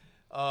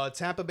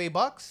 Tampa Bay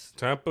Bucks.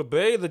 Tampa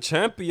Bay, the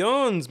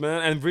champions,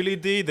 man. And really,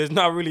 D, there's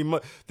not really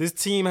much. This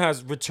team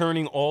has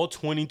returning all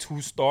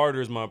 22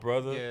 starters, my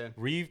brother.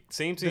 Yeah.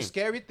 Same team. The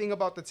scary thing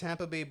about the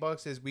Tampa Bay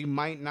Bucks is we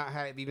might not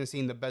have even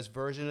seen the best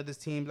version of this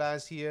team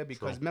last year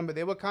because remember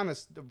they were kind of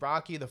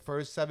rocky the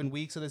first 7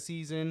 weeks of the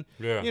season.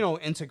 Yeah. You know,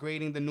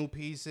 integrating the new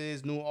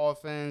pieces, new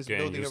offense,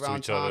 Getting building used to around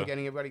each Tom, other.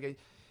 getting everybody.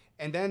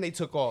 And then they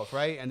took off,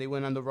 right? And they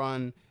went on the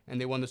run and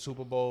they won the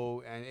Super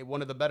Bowl and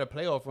one of the better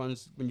playoff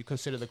runs when you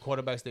consider the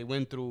quarterbacks they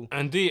went through.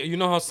 And D, you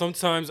know how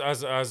sometimes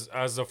as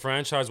a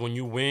franchise, when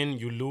you win,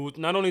 you lose.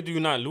 Not only do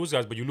you not lose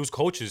guys, but you lose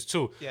coaches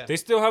too. Yeah. They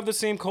still have the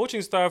same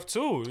coaching staff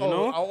too. You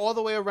know, all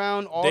the way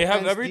around. They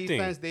have offense, everything.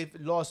 Defense, they've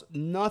lost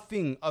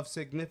nothing of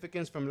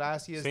significance from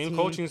last year's Same team.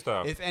 coaching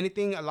staff. If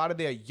anything, a lot of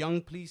their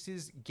young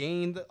pieces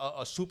gained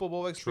a Super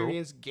Bowl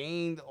experience,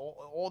 gained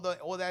all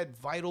that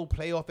vital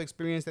playoff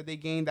experience that they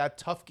gained, that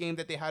tough game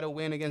that they had to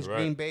win against Right.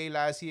 Green Bay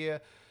last year.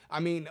 I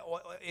mean,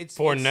 it's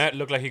Fournette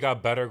looked like he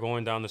got better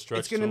going down the stretch.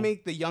 It's going to too.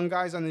 make the young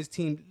guys on this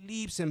team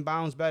leaps and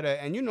bounds better.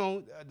 And, you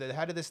know, the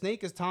head of the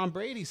snake is Tom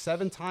Brady,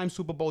 7-time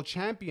Super Bowl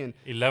champion.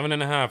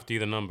 11.5, D,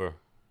 the number.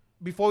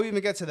 Before we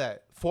even get to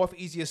that, 4th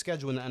easiest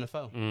schedule in the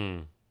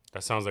NFL.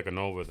 That sounds like an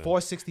over then.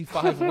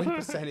 465 win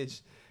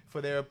percentage for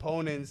their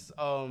opponents.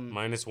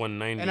 Minus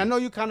 190. And I know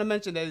you kind of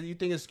mentioned that you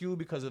think it's skewed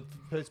because of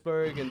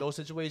Pittsburgh and those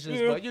situations,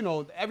 Yeah. but, you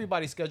know,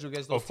 everybody's schedule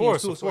against those Of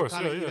course, teams, too, of so course. it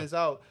kind of Yeah, yeah. evens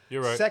out.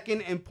 You're right.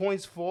 Second in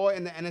points for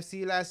in the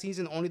NFC last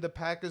season. Only the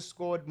Packers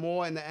scored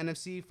more in the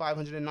NFC,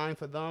 509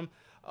 for them.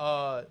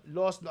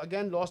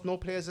 Lost no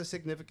players of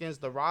significance.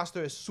 The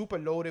roster is super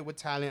loaded with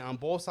talent on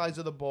both sides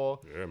of the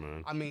ball. Yeah,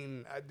 man. I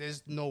mean,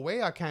 there's no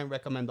way I can't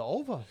recommend the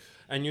over.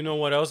 And you know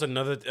what else?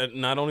 Another,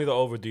 not only the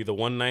over, D, the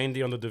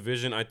 190 on the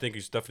division, I think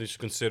you definitely should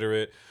consider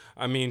it.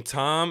 I mean,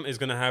 Tom is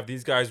going to have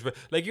these guys.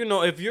 Like, you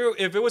know, if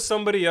it was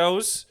somebody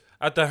else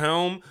at the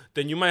helm,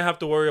 then you might have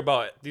to worry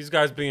about these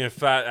guys being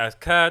fat as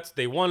cats.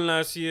 They won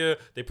last year.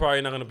 They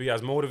probably not going to be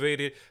as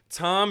motivated.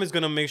 Tom is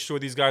going to make sure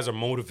these guys are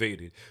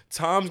motivated.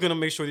 Tom's going to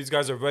make sure these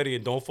guys are ready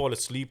and don't fall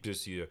asleep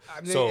this year.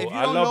 I mean, So if you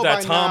I don't love know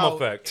that by Tom now,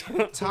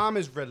 effect. Tom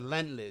is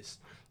relentless.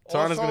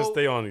 Tom is going to Also,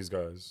 stay on these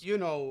guys. You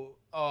know,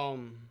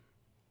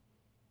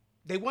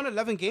 they won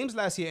 11 games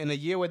last year in a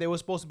year where they were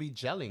supposed to be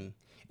gelling.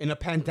 in a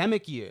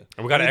pandemic year.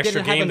 And we got an We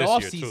extra didn't have game an this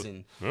off year, too.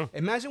 season. Yeah.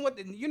 Imagine what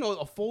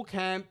a full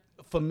camp,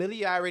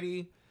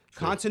 familiarity,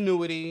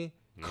 continuity,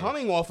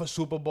 coming off a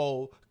Super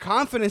Bowl,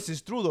 confidence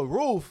is through the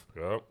roof.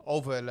 Yep.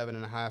 Over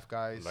 11.5,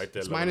 guys. Like that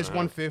It's 11.5. minus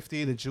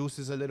 150. The juice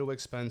is a little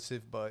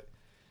expensive, but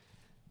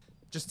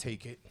just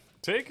take it.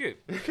 Take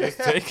it. Just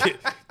take it.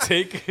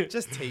 Take it.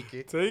 Just take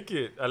it. Take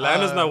it.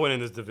 Atlanta's not winning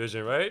this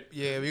division, right?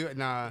 Yeah,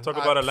 Talk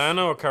about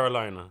Atlanta or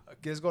Carolina?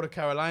 Let's go to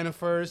Carolina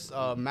first.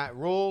 Matt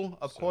Rule,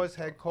 of course,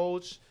 head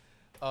coach.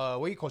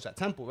 Where you coach at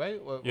Temple,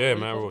 right? Yeah,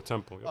 Matt Rule,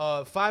 Temple. Yep.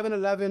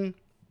 5-11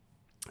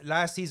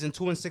 last season,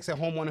 2-6 at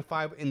home,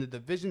 1-5 in the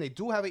division. They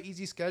do have an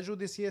easy schedule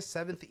this year,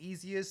 7th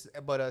easiest.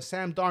 But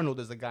Sam Darnold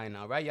is the guy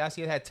now, right? Last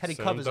year had Teddy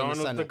Sam Covers in the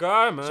Darnold's center. the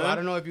guy, man. So I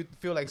don't know if you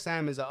feel like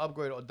Sam is an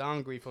upgrade or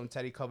downgrade from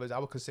Teddy Covers. I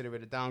would consider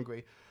it a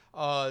downgrade.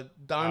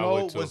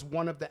 Darnold too. was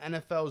one of the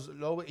NFL's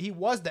lowest. He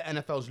was the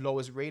NFL's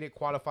lowest rated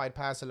qualified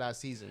passer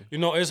last season. You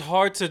know, it's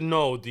hard to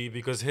know, D,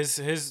 because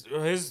his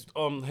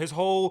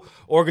whole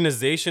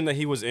organization that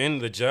he was in,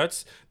 the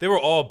Jets, they were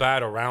all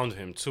bad around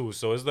him too.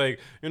 So it's like,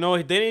 you know,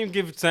 they didn't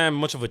give Sam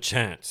much of a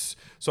chance.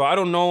 So I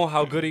don't know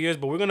how good he is,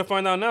 but we're gonna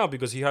find out now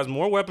because he has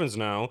more weapons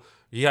now.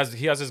 He has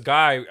his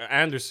guy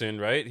Anderson,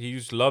 right? He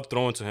used to love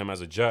throwing to him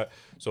as a Jet,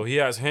 so he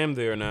has him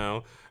there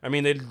now. I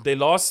mean, they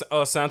lost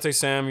Sante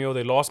Samuel,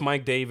 they lost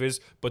Mike Davis,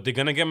 but they're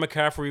gonna get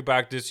McCaffrey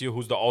back this year,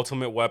 who's the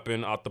ultimate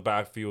weapon out the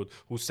backfield,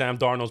 who Sam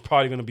Darnold's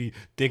probably gonna be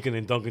dinking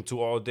and dunking to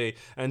all day.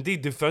 And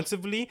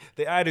defensively,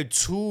 they added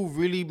two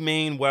really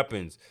main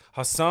weapons: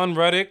 Hassan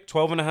Reddick,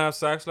 12.5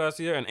 sacks last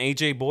year, and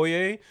AJ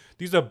Boye.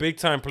 These are big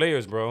time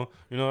players, bro.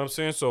 You know what I'm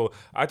saying? So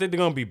I think they're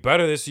gonna be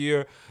better this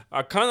year.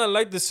 I kind of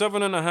like the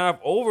 7.5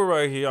 over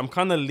right here. I'm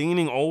kind of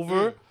leaning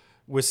over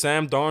with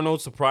Sam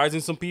Darnold surprising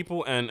some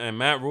people and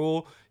Matt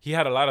Rule. He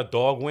had a lot of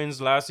dog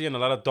wins last year and a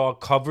lot of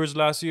dog covers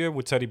last year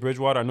with Teddy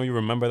Bridgewater. I know you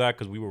remember that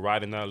because we were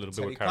riding that a little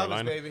bit with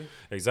Carolina. Covers, baby.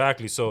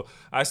 Exactly. So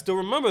I still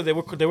remember they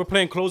were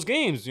playing close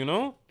games. You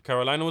know,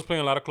 Carolina was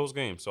playing a lot of close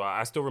games. So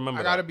I still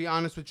remember. I gotta be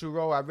honest with you,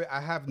 Ro.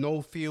 I have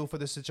no feel for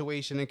the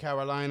situation in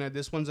Carolina.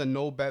 This one's a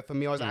no bet for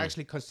me. I was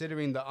actually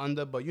considering the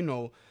under, but you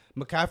know,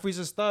 McCaffrey's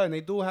a stud, and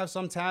they do have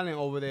some talent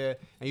over there,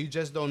 and you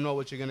just don't know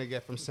what you're gonna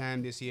get from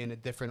Sam this year in a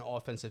different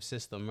offensive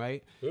system,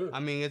 right? Yeah.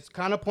 I mean, it's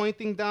kind of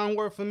pointing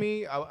downward for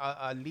me.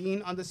 I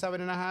lean under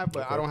 7.5,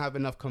 but I don't have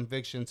enough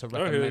conviction to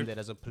recommend it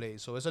as a play.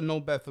 So it's a no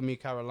bet for me,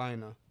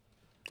 Carolina.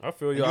 I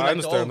feel you. And you I like the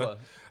understand over.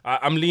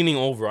 that. I'm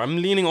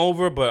leaning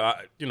over,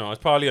 but you know,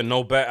 it's probably a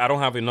no bet. I don't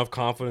have enough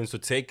confidence to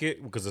take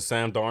it because of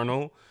Sam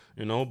Darnold,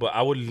 you know, but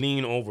I would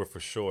lean over for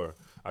sure.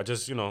 I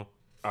just, you know,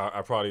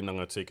 I probably not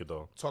gonna take it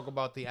though. Talk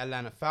about the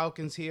Atlanta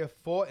Falcons here.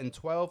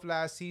 4-12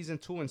 last season,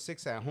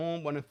 2-6 at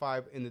home,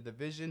 1-5 in the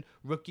division.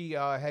 Rookie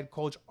head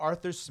coach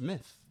Arthur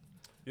Smith.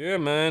 Yeah,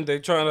 man, they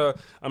trying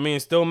to. I mean,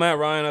 still Matt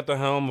Ryan at the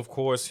helm, of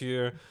course.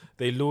 Here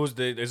they lose.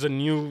 There's a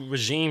new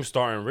regime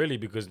starting really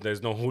because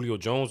there's no Julio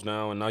Jones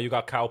now, and now you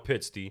got Kyle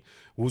Pitts,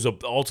 who's the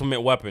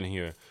ultimate weapon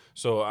here.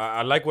 So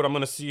I like what I'm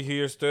gonna see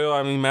here. Still,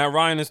 I mean, Matt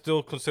Ryan is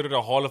still considered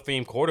a Hall of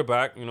Fame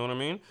quarterback. You know what I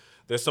mean?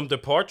 There's some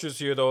departures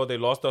here, though. They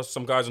lost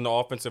some guys on the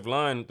offensive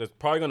line. That's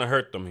probably going to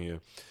hurt them here.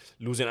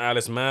 Losing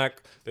Alice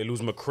Mack. They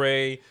lose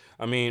McCray.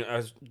 I mean,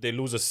 they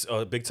lose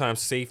a big-time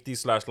safety /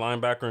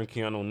 linebacker in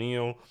Keanu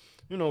Neal.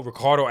 You know,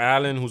 Ricardo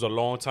Allen, who's a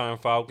long-time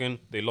Falcon.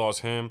 They lost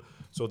him.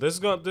 So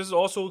this is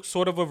also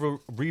sort of a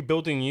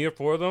rebuilding year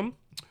for them.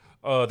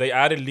 They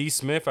added Lee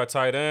Smith at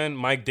tight end.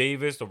 Mike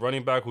Davis, the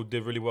running back who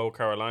did really well with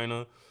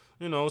Carolina.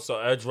 You know, so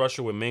edge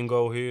rusher with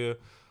Mingo here.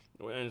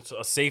 And it's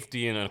a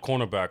safety and a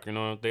cornerback, you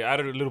know. They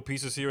added little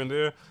pieces here and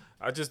there.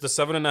 The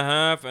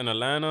 7.5 and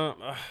Atlanta,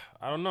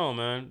 I don't know,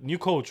 man. New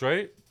coach,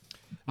 right?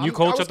 New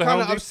coach at the helm. I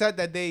was kind of upset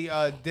that they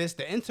dissed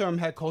the interim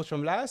head coach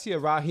from last year,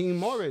 Raheem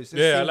Morris.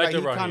 Yeah, I seemed like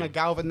he Raheem. kind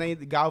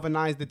of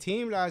galvanized the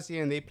team last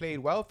year, and they played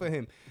well for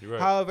him. You're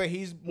right. However,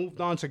 he's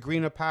moved on to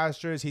greener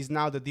pastures. He's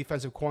now the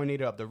defensive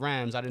coordinator of the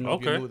Rams. I didn't know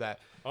if you knew that.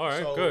 All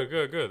right, So,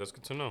 good. That's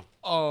good to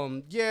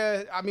know.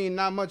 Yeah, I mean,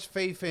 not much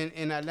faith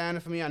in Atlanta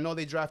for me. I know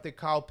they drafted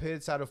Kyle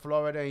Pitts out of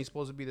Florida, and he's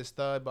supposed to be the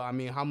stud. But I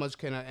mean, how much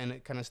can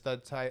a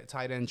stud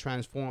tight end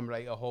transform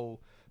like a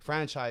whole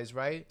franchise,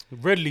 right?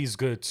 Ridley's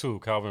good too,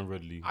 Calvin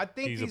Ridley. I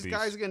think these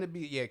guys are gonna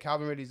be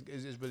Calvin Ridley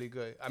is really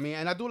good. I mean,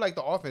 and I do like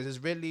the offense. It's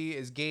Ridley,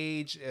 it's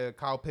Gage,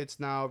 Kyle Pitts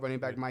now, running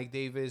back Mike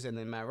Davis, and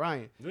then Matt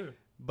Ryan. Yeah.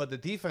 But the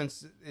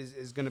defense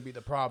is gonna be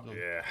the problem.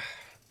 Yeah,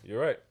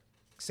 you're right.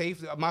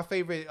 Safety. My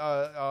favorite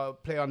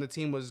player on the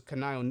team was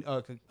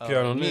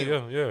Keanu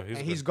Neal. Yeah,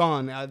 he's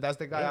gone. That's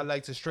the guy I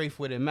like to strafe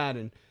with in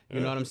Madden. You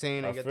know what I'm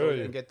saying?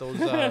 And get those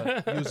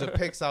user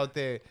picks out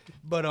there.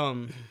 But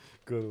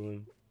good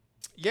one.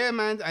 Yeah,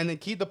 man, and then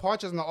key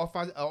departures on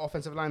the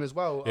offensive line as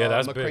well. Yeah,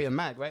 that's McCray big. and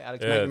Mack, right?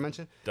 Alex Mack, you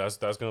mentioned. That's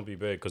gonna be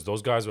big because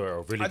those guys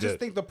are really good. I just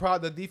think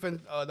the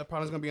defense, the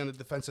problem's gonna be on the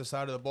defensive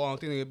side of the ball. I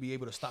don't think they're gonna be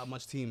able to stop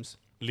much teams.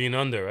 Lean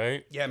under,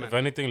 right? Yeah, man. If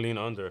anything, lean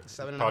under.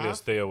 7.5? Probably a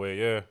stay away.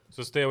 Yeah,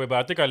 so stay away. But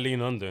I think I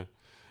lean under.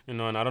 You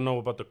know, and I don't know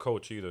about the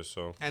coach either.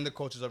 So And the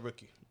coach is a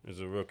rookie. he's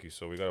a rookie,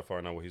 so we gotta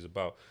find out what he's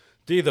about.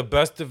 D, the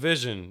best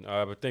division.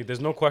 I think there's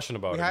no question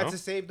about We it. had No? to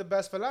save the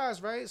best for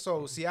last, right?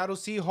 So Seattle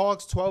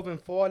Seahawks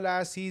 12-4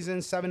 last season,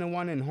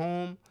 7-1 in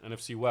home,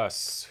 NFC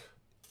West.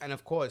 and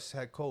of course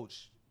head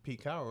coach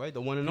Pete Carroll, right?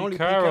 The one and Pete only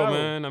Carroll, Pete Carroll.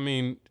 man. I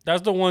mean,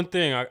 that's the one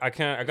thing I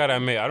gotta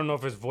admit. I don't know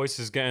if his voice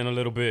is getting a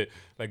little bit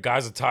like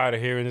guys are tired of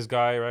hearing this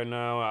guy right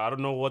now. I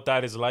don't know what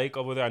that is like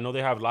over there. I know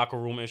they have locker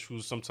room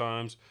issues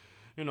sometimes.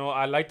 You know,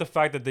 I like the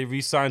fact that they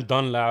re-signed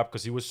Dunlap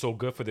because he was so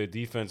good for their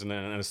defense in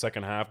the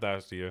second half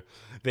last year.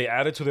 They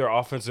added to their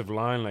offensive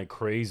line like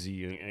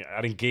crazy. And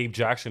adding Gabe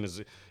Jackson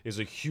is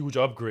a huge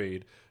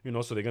upgrade. You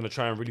know, so they're gonna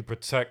try and really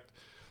protect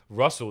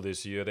Russell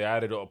this year. They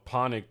added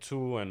Oponic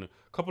too, and a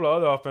couple of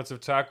other offensive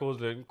tackles,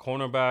 the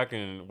cornerback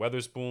and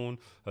Weatherspoon,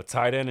 a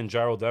tight end and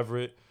Gerald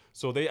Everett.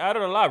 So they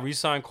added a lot.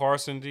 Re-signed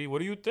Carson D. What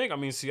do you think? I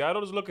mean,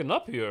 Seattle is looking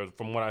up here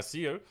from what I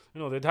see here.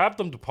 You know, they'd have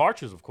them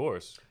departures, of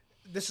course.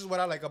 This is what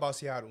I like about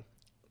Seattle.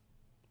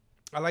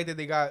 I like that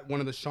they got one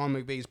of the Sean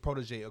McVay's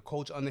protege, a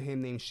coach under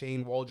him named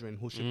Shane Waldron,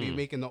 who should be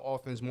making the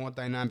offense more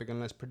dynamic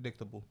and less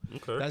predictable.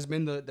 Okay. That's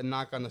been the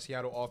knock on the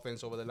Seattle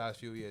offense over the last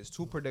few years.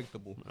 Too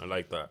predictable. I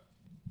like that.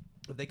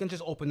 If they can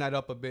just open that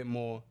up a bit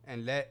more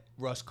and let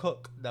Russ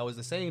cook. That was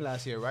the saying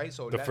last year, right?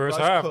 So The let first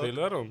Russ half, cook. they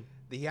let him.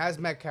 He has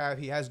Metcalf.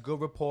 He has good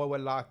rapport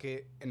with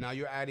Lockett. And now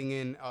you're adding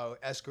in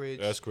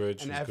Eskridge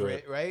Eskridge and is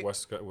Everett, good. right?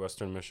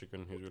 Western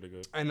Michigan, he's really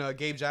good. And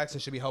Gabe Jackson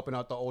should be helping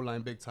out the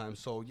O-line big time.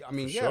 So, I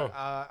mean, For yeah, sure.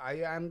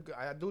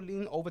 I do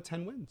lean over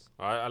 10 wins.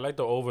 I like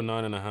the over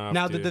 9.5.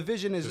 Now, the dude.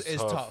 division is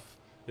It's tough.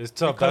 It's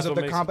tough. Because That's of what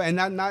the makes comp, and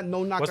not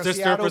no knock What's on their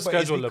Seattle, strength but of it's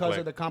schedule look because like?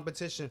 of the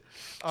competition.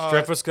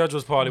 strength of schedule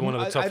is probably one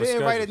of the I toughest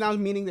didn't write it schedules.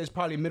 down, meaning there's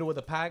probably middle of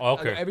the pack.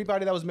 Okay.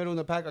 Everybody that was middle of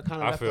the pack are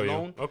kind of I left feel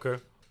alone. you. Okay.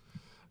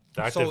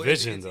 That So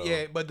division, it's, though.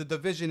 yeah, but the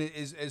division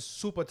is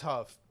super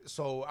tough.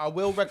 So I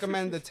will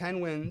recommend the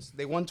 10 wins.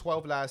 They won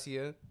 12 last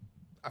year.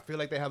 I feel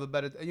like they have a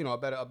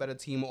better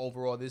team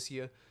overall this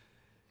year.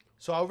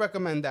 So I'll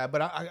recommend that, but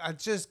I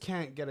just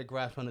can't get a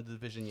grasp on the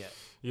division yet.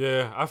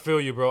 Yeah, I feel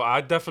you, bro. I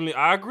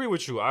agree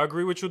with you. I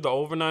agree with you. The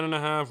over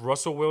 9.5.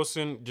 Russell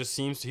Wilson just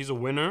seems he's a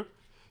winner.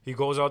 He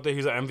goes out there.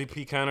 He's an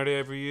MVP candidate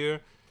every year.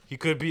 He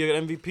could be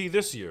an MVP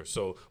this year.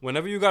 So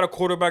whenever you got a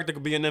quarterback that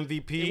could be an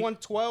MVP, They won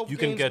 12 you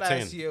can games get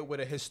last 10. year with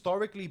a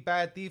historically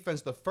bad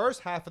defense the first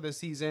half of the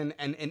season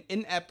and an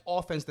inept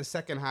offense the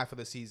second half of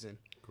the season.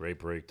 Great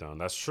breakdown.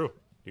 That's true.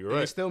 You're And they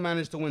right. still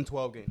managed to win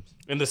 12 games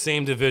In the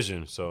same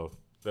division. So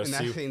let's in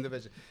that see. same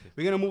division.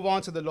 We're going to move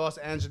on to the Los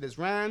Angeles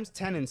Rams,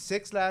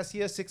 10-6 last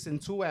year,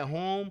 6-2 at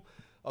home.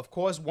 Of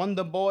course,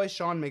 Wonder Boy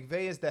Sean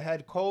McVay is the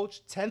head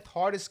coach. 10th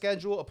hardest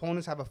schedule.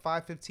 Opponents have a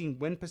 .515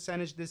 win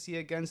percentage this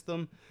year against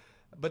them.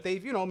 But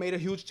they've, made a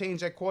huge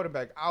change at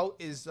quarterback. Out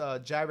is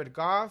Jared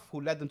Goff,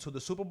 who led them to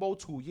the Super Bowl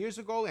 2 years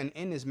ago, and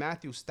in is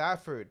Matthew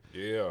Stafford.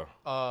 Yeah.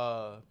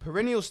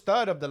 Perennial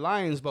stud of the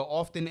Lions, but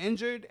often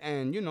injured.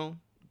 And,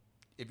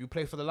 if you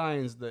play for the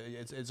Lions,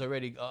 it's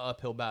already an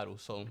uphill battle.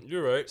 So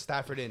You're right.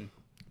 Stafford in.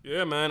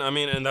 Yeah, man. I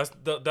mean, and that's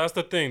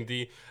the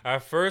thing.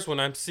 At first, when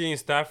I'm seeing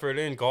Stafford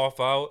in, Goff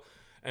out,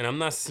 and I'm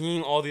not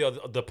seeing all the other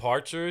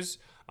departures,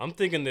 I'm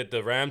thinking that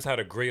the Rams had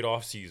a great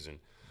offseason.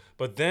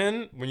 But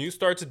then when you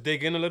start to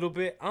dig in a little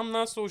bit, I'm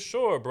not so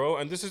sure, bro.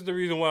 And this is the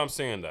reason why I'm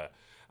saying that.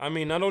 I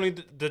mean, not only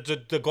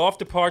the Goff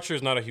departure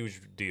is not a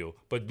huge deal,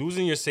 but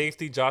losing your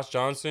safety, Josh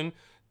Johnson,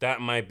 that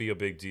might be a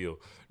big deal.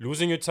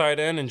 Losing your tight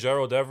end and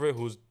Gerald Everett,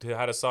 who's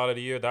had a solid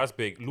year, that's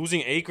big.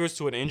 Losing Akers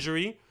to an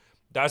injury,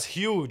 that's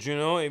huge,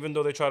 even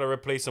though they try to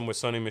replace him with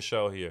Sonny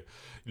Michel here.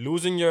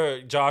 Losing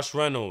your Josh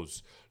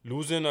Reynolds,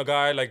 losing a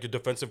guy like your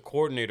defensive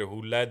coordinator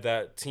who led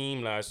that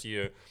team last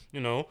year,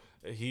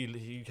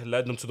 he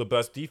led them to the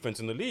best defense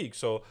in the league.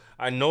 So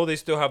I know they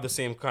still have the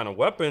same kind of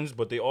weapons,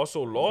 but they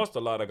also lost a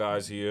lot of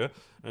guys here,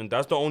 and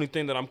that's the only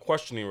thing that I'm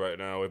questioning right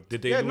now.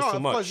 Did they lose too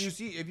of much? course, you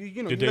see, if you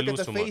Did they look at lose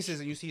the too much? faces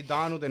and you see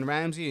Donald and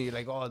Ramsey, and you're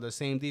like, oh, the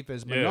same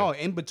defense. But Yeah. no,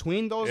 in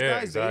between those Yeah,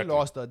 guys, exactly. they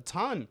lost a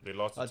ton. They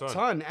lost a ton.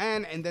 ton.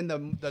 And then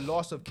the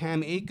loss of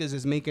Cam Akers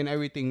is making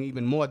everything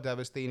even more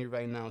devastating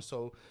right now.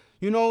 So,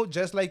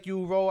 just like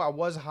you, Ro, I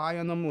was high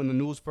on them when the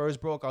news first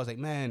broke. I was like,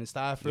 man,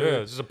 Stafford. Yeah,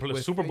 this is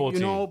a Super Bowl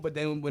team. But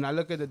then when I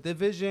look at the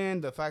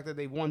division, the fact that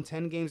they won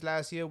 10 games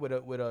last year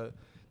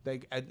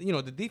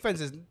the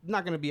defense is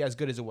not going to be as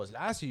good as it was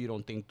last year. You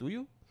don't think, do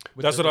you?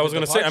 With That's the- what I with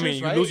was the gonna say. I mean, departures,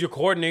 you right? lose your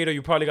coordinator.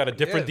 You probably got a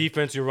different Yeah.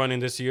 defense you're running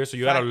this year, so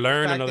you got to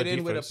learn another Factored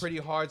in with a defense. pretty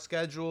hard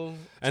schedule,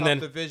 And tough then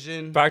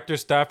division. Factor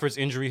Stafford's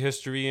injury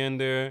history in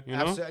there.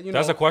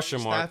 That's a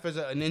question mark. Stafford's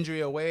an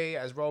injury away,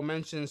 as Ro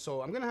mentioned.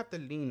 So I'm gonna have to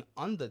lean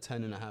under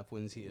 10.5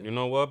 wins here. You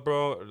know what,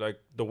 bro? Like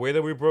the way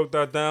that we broke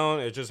that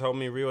down, it just helped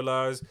me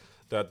realize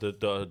that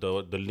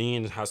the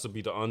lean has to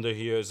be the under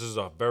here. This is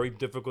a very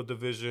difficult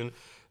division.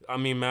 I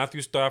mean,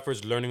 Matthew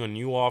Stafford's learning a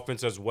new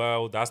offense as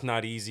well. That's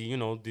not easy.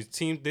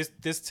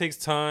 This takes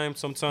time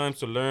sometimes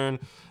to learn.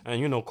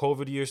 And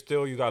COVID year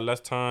still, you got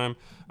less time.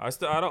 I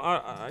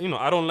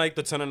don't like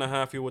the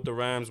 10.5 here with the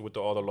Rams with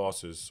all the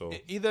losses. So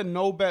Either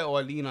no bet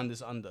or lean on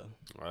this under.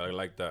 I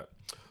like that.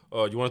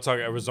 You want to talk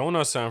Arizona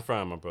or San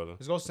Fran, my brother?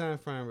 Let's go San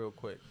Fran real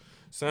quick.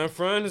 San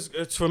Fran is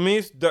it's for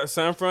me.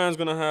 San Fran's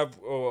gonna have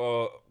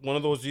one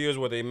of those years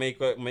where they make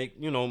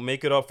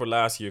it up for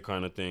last year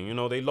kind of thing. You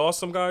know, they lost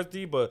some guys,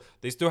 but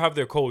they still have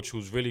their coach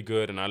who's really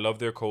good, and I love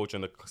their coach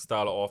and the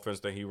style of offense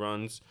that he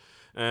runs.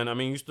 And I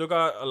mean, you still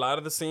got a lot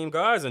of the same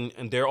guys,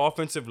 and their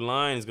offensive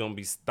line is gonna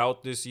be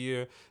stout this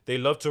year. They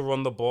love to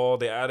run the ball.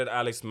 They added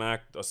Alex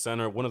Mack, a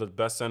center, one of the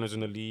best centers in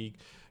the league.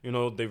 You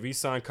know, they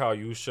re-signed Kyle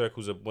Juszczyk,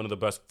 who's one of the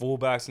best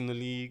fullbacks in the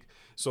league.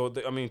 So,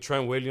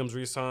 Trent Williams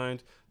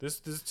re-signed. This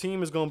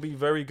team is going to be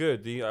very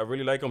good. I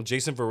really like them.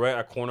 Jason Verrett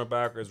at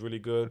cornerback is really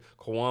good.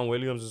 Kwan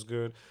Williams is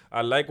good.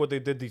 I like what they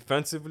did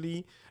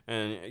defensively.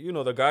 And, you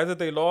know, the guys that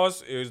they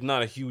lost is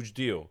not a huge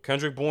deal.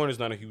 Kendrick Bourne is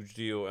not a huge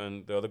deal.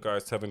 And the other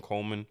guys, Tevin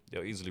Coleman,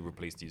 they'll easily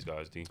replace these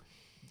guys, D.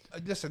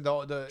 Listen,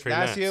 the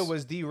last year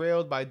was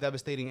derailed by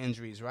devastating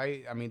injuries,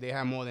 right? I mean, they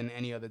had more than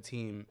any other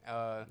team.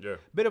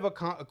 Bit of a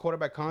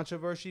quarterback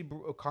controversy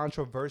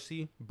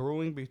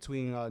brewing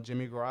between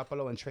Jimmy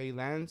Garoppolo and Trey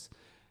Lance.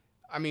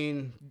 I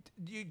mean,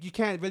 you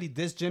can't really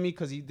diss Jimmy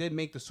because he did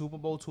make the Super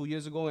Bowl 2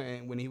 years ago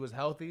and when he was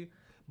healthy.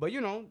 But, you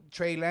know,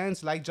 Trey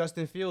Lance, like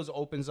Justin Fields,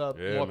 opens up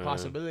more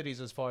possibilities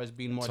as far as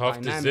being more tough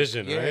dynamic.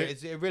 Decision, yeah,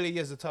 right? It really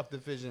is a tough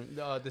decision.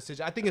 I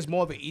think it's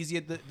more of an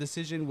easier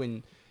decision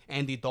when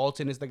Andy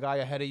Dalton is the guy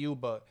ahead of you,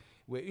 but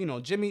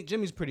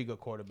Jimmy's pretty good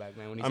quarterback,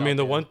 man. When he's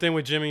the one thing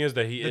with Jimmy is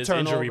that he is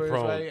injury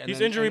prone. Right?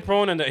 He's injury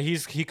prone, and that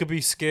he could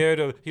be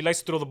scared of. He likes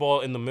to throw the ball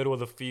in the middle of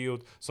the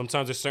field.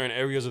 Sometimes there's certain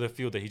areas of the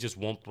field that he just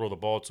won't throw the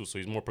ball to, so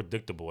he's more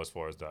predictable as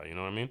far as that. You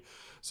know what I mean?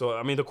 So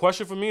I mean, the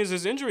question for me is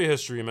his injury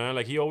history, man.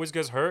 Like he always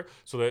gets hurt,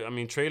 so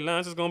that Trey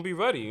Lance is gonna be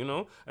ready. You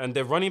know, and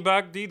their running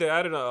back they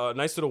added a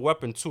nice little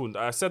weapon too.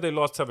 I said they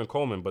lost Tevin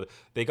Coleman, but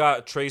they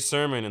got Trey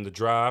Sermon in the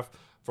draft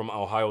from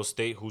Ohio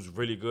State, who's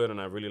really good, and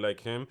I really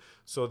like him.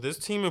 So this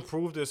team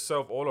improved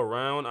itself all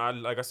around.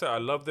 Like I said, I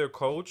love their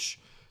coach.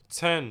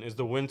 10 is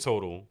the win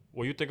total.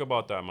 What do you think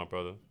about that, my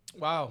brother?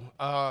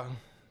 Wow.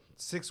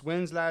 6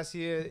 wins last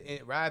year,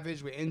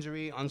 ravaged with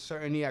injury,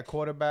 uncertainty at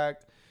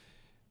quarterback.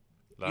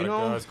 A lot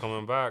of guys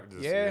coming back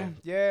this year.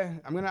 Yeah.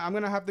 I'm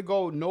gonna have to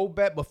go no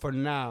bet, but for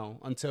now,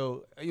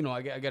 until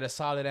I get a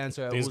solid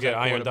answer. Things get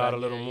ironed out a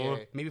little more.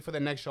 Yeah. Maybe for the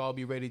next show, I'll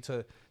be ready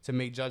to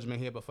make judgment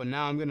here. But for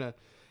now, I'm gonna.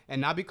 And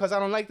not because I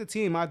don't like the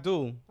team, I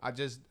do.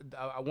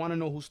 I want to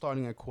know who's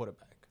starting at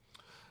quarterback.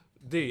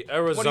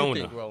 Arizona. What do you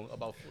think, bro,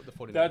 about the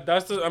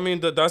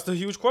 49ers? That's the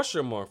huge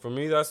question mark for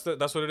me. That's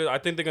what it is. I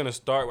think they're gonna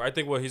start. I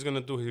think what he's gonna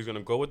do, he's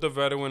gonna go with the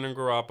veteran in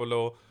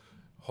Garoppolo.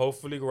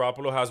 Hopefully,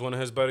 Garoppolo has one of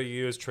his better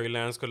years. Trey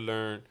Lance could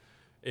learn.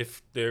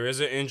 If there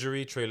is an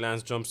injury, Trey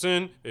Lance jumps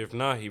in. If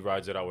not, he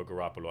rides it out with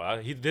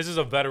Garoppolo. This is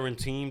a veteran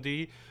team,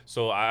 D.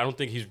 So I don't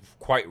think he's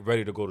quite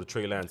ready to go to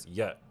Trey Lance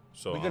yet.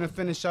 So we're gonna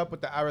finish up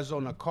with the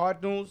Arizona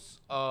Cardinals.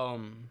 What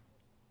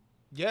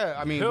do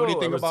you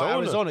think about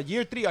Arizona?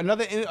 Year 3,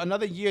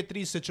 another year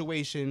 3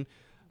 situation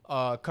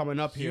coming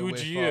up here.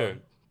 Huge year.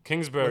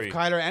 Kingsbury. With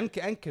Kyler and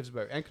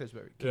Kingsbury.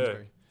 Yeah,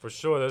 for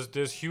sure.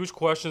 There's huge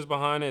questions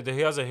behind it. He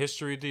has a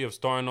history of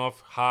starting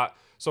off hot.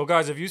 So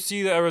guys, if you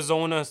see that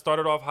Arizona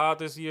started off hot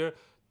this year,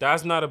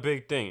 that's not a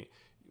big thing.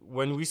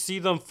 When we see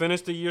them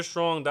finish the year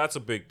strong, that's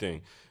a big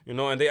thing. You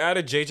know, and they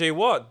added J.J.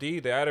 Watt, D.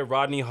 They added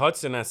Rodney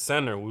Hudson at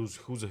center,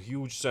 who's a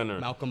huge center.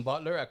 Malcolm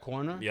Butler at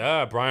corner.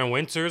 Yeah, Brian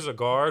Winters, a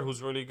guard,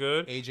 who's really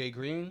good. A.J.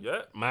 Green.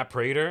 Yeah, Matt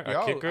Prater,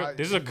 a kicker.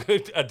 These are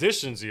good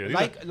additions here.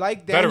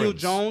 Like Daniel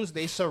Jones,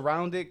 they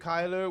surrounded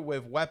Kyler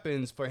with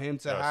weapons for him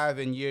to have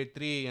in year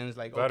 3, and it's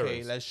like,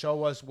 okay, let's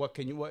show us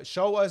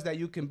show us that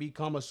you can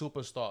become a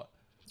superstar.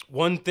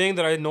 One thing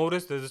that I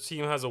noticed that this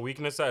team has a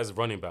weakness at is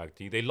running back,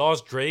 D. They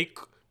lost Drake,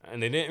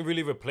 and they didn't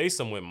really replace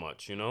him with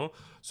much, you know?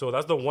 So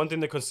that's the one thing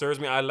that concerns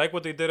me. I like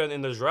what they did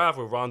in the draft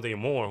with Rondé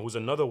Moore, who's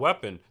another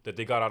weapon that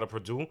they got out of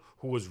Purdue,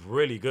 who was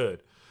really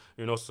good.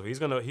 You know, so he's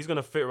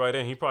gonna fit right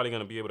in. He's probably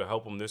gonna be able to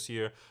help them this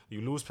year.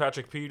 You lose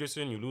Patrick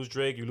Peterson, you lose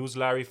Drake, you lose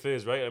Larry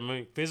Fizz, right? I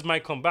mean, Fizz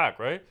might come back,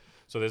 right?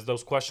 So there's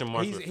those question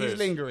marks with Fizz.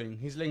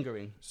 He's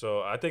lingering.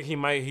 So I think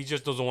he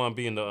just doesn't want to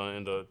be in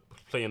the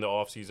play in the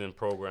offseason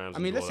programs. I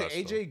mean, listen,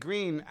 A.J.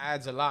 Green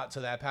adds a lot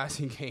to that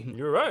passing game.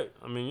 You're right.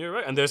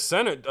 And there's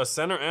a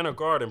center and a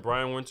guard, and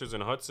Brian Winters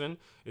and Hudson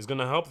is going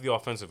to help the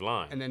offensive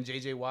line. And then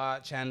J.J.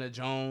 Watt, Chandler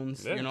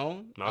Jones,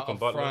 Malcolm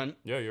Butler. Front.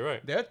 Yeah, you're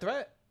right. They're a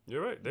threat.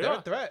 You're right. They're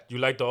a threat. You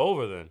like the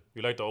over then?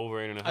 You like the over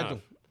 8.5?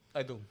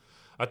 I do.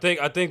 I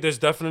think there's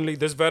definitely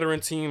this veteran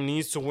team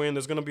needs to win.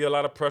 There's going to be a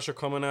lot of pressure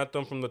coming at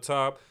them from the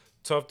top.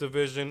 Tough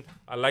division.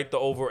 I like the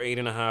over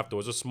 8.5 though.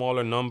 It's a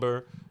smaller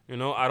number. You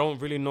know, I don't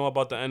really know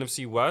about the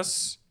NFC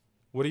West.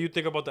 What do you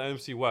think about the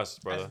NFC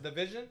West, brother? As a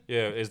division?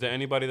 Yeah. Is there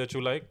anybody that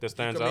you like that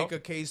stands out? You can make a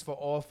case for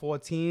all 4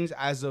 teams.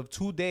 As of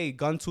today,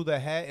 gun to the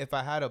head, if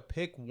I had to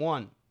pick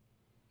one.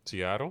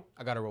 Seattle?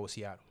 I got to roll with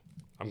Seattle.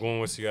 I'm going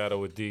with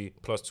Seattle with D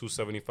plus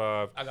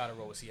 275. I got to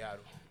roll with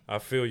Seattle. I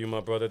feel you,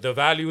 my brother. The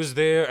value is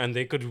there, and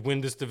they could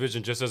win this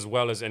division just as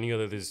well as any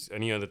other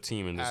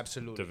team in this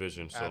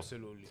division. So.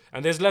 Absolutely.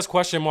 And there's less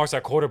question marks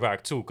at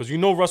quarterback too, because you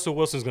know Russell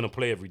Wilson's gonna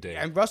play every day.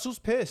 And Russell's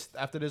pissed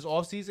after this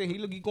offseason.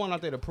 He going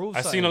out there to prove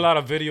something. I've seen a lot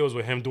of videos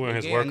with him doing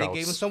his workouts. And they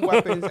gave him some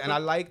weapons, and I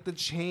like the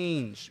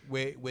change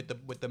with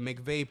the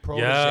McVay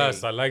protege.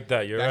 Yes, I like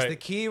that. That's the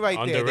key right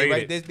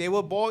Underrated.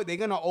 there. They're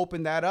gonna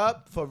open that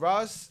up for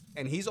Russ.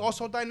 And he's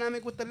also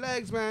dynamic with the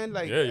legs, man.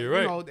 Like, yeah, you're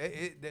right. You know,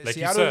 like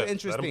Seattle you said, is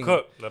interesting.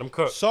 Let him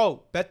cook.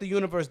 So,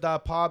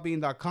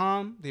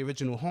 bettheuniverse.podbean.com, the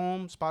original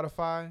home,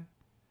 Spotify,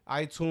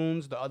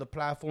 iTunes, the other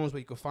platforms where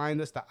you can find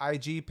us, the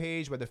IG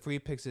page where the free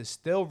picks is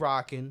still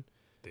rocking.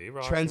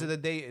 Trends of the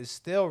day is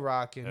still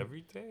rocking.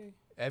 Every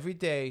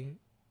day.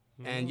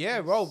 And yeah,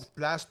 bro,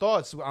 last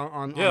thoughts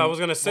on I was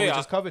gonna say what we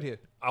just covered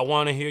here. I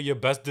want to hear your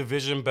best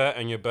division bet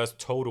and your best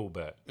total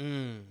bet.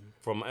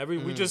 From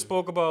we just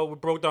we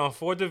broke down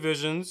 4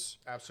 divisions.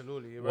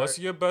 Absolutely. Right. What's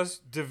your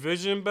best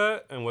division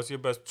bet and what's your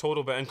best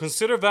total bet? And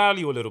consider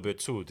value a little bit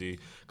too, D.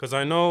 Because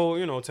I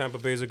know, Tampa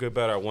Bay's a good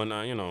bet at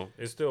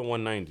it's still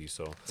 190.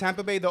 So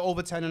Tampa Bay, the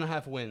over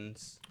 10.5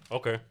 wins.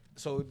 Okay.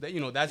 So that's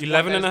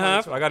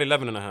 11.5. I got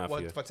 11.5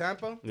 here. For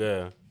Tampa?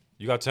 Yeah.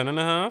 You got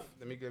 10.5?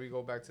 Let me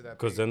go back to that.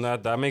 Because then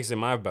that makes it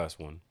my best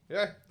one.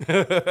 Yeah.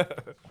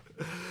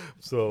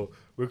 So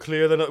we'll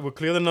clear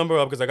the number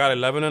up because I got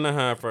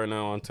 11.5 right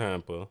now on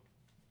Tampa.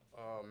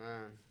 Oh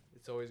man,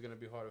 it's always gonna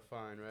be hard to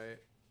find, right?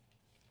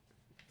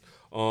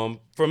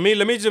 For me,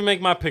 let me just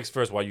make my picks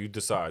first while you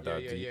decide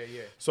that.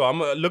 Yeah. So I'm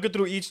looking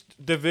through each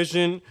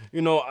division.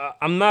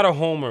 I'm not a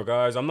homer,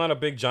 guys. I'm not a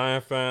big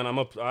Giant fan.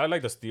 I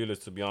like the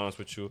Steelers, to be honest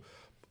with you.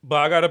 But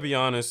I gotta be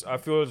honest, I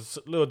feel it's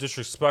a little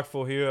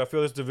disrespectful here. I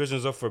feel this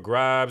division's up for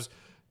grabs.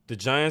 The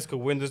Giants could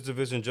win this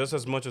division just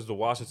as much as the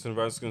Washington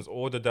Redskins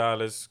or the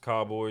Dallas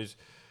Cowboys.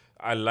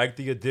 I like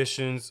the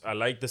additions. I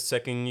like the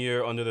second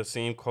year under the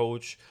same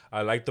coach.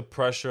 I like the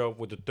pressure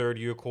with the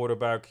third-year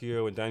quarterback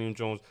here with Daniel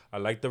Jones. I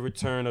like the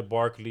return of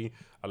Barkley.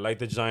 I like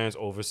the Giants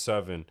over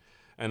 7.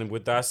 And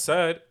with that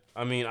said,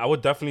 I mean, I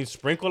would definitely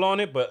sprinkle on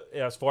it. But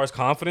as far as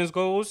confidence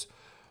goes,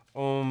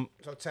 so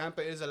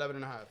Tampa is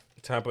 11.5.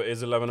 Tampa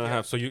is 11.5.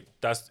 Yeah. So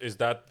is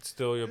that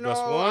still your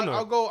best one?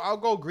 I'll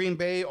go Green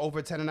Bay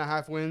over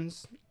 10.5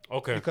 wins.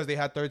 Okay. Because they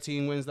had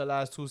 13 wins the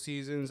last 2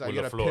 seasons. I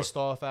get a pissed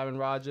off Aaron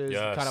Rodgers.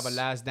 Yes. Kind of a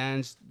last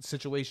dance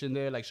situation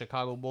there, like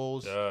Chicago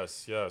Bulls.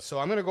 Yes. So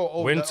I'm gonna go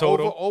over win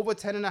total. Over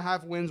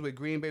 10.5 wins with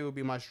Green Bay would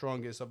be my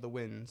strongest of the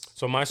wins.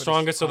 So my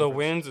strongest of the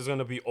wins is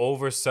gonna be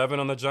over 7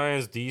 on the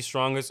Giants. The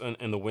strongest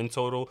in the win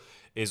total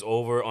is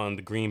over on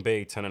the Green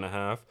Bay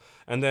 10.5.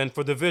 And then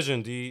for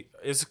division,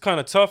 it's kind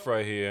of tough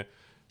right here.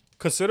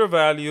 Consider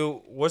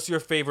value. What's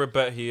your favorite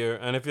bet here?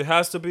 And if it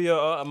has to be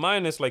a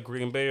minus like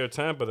Green Bay or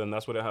Tampa, then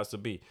that's what it has to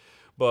be.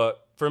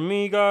 But for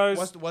me,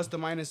 guys, what's the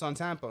minus on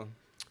Tampa?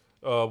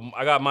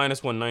 I got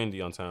minus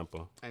 190 on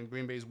Tampa. And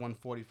Green Bay's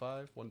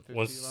 145, 150,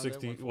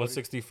 160,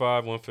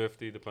 165,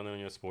 150, depending on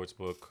your sports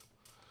book.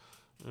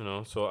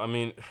 So I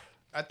mean,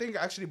 I think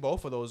actually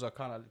both of those are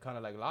kind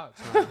of like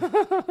locks.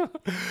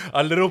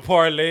 A little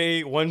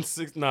parlay,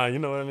 160. Nah, you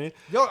know what I mean.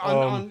 Yo,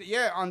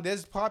 on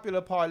there's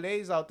popular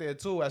parlays out there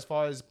too, as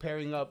far as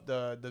pairing up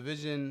the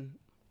division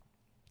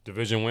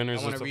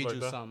winners. I want to read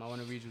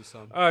you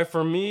some. All right,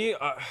 for me,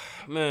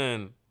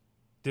 man,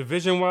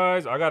 division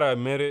wise, I gotta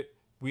admit it.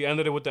 We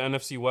ended it with the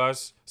NFC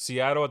West.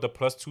 Seattle at the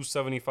plus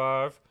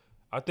 275.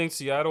 I think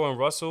Seattle and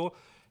Russell.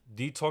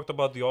 D talked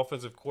about the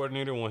offensive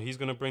coordinator and what he's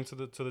gonna bring to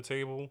the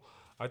table.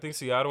 I think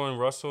Seattle and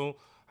Russell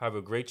have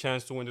a great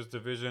chance to win this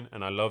division,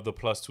 and I love the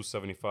plus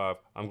 275.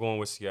 I'm going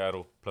with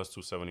Seattle plus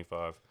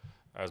 275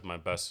 as my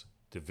best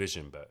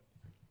division bet.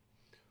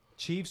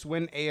 Chiefs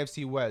win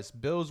AFC West.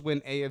 Bills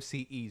win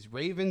AFC East.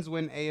 Ravens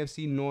win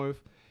AFC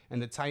North,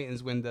 and the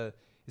Titans win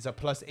it's a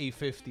plus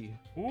 850.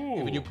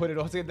 Ooh. When you put it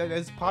all together,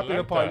 there's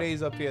popular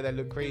parlays up here that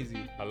look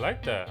crazy. I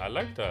like that. I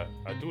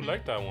do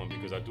like that one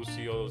because I do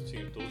see all those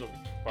teams. Those are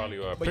probably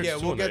our But picks yeah,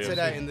 we'll get to AFC.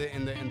 that in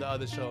the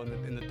other show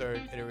in the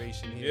third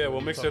iteration here. Yeah, we'll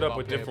mix it up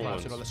with different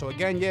ones. So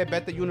again,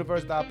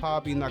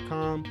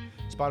 bettheuniverse.podbean.com,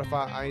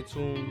 Spotify,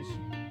 iTunes.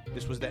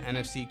 This was the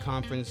NFC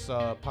Conference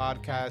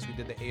podcast. We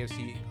did the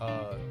AFC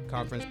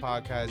Conference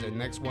podcast, and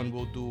next one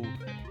we'll do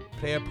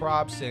player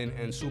props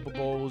and Super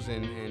Bowls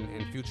and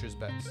futures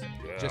bets,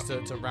 just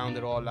to round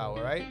it all out.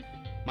 All right,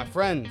 my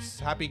friends,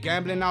 happy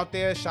gambling out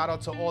there. Shout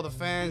out to all the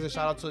fans and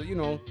shout out to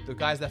the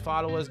guys that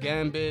follow us,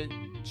 Gambit,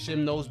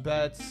 Shim Knows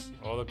Bets,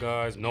 all the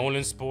guys,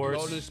 Nolan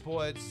Sports.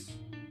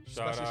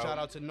 Special shout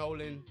out to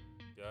Nolan.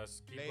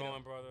 Yes, keep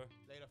going, brother.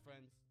 Later,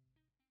 friends.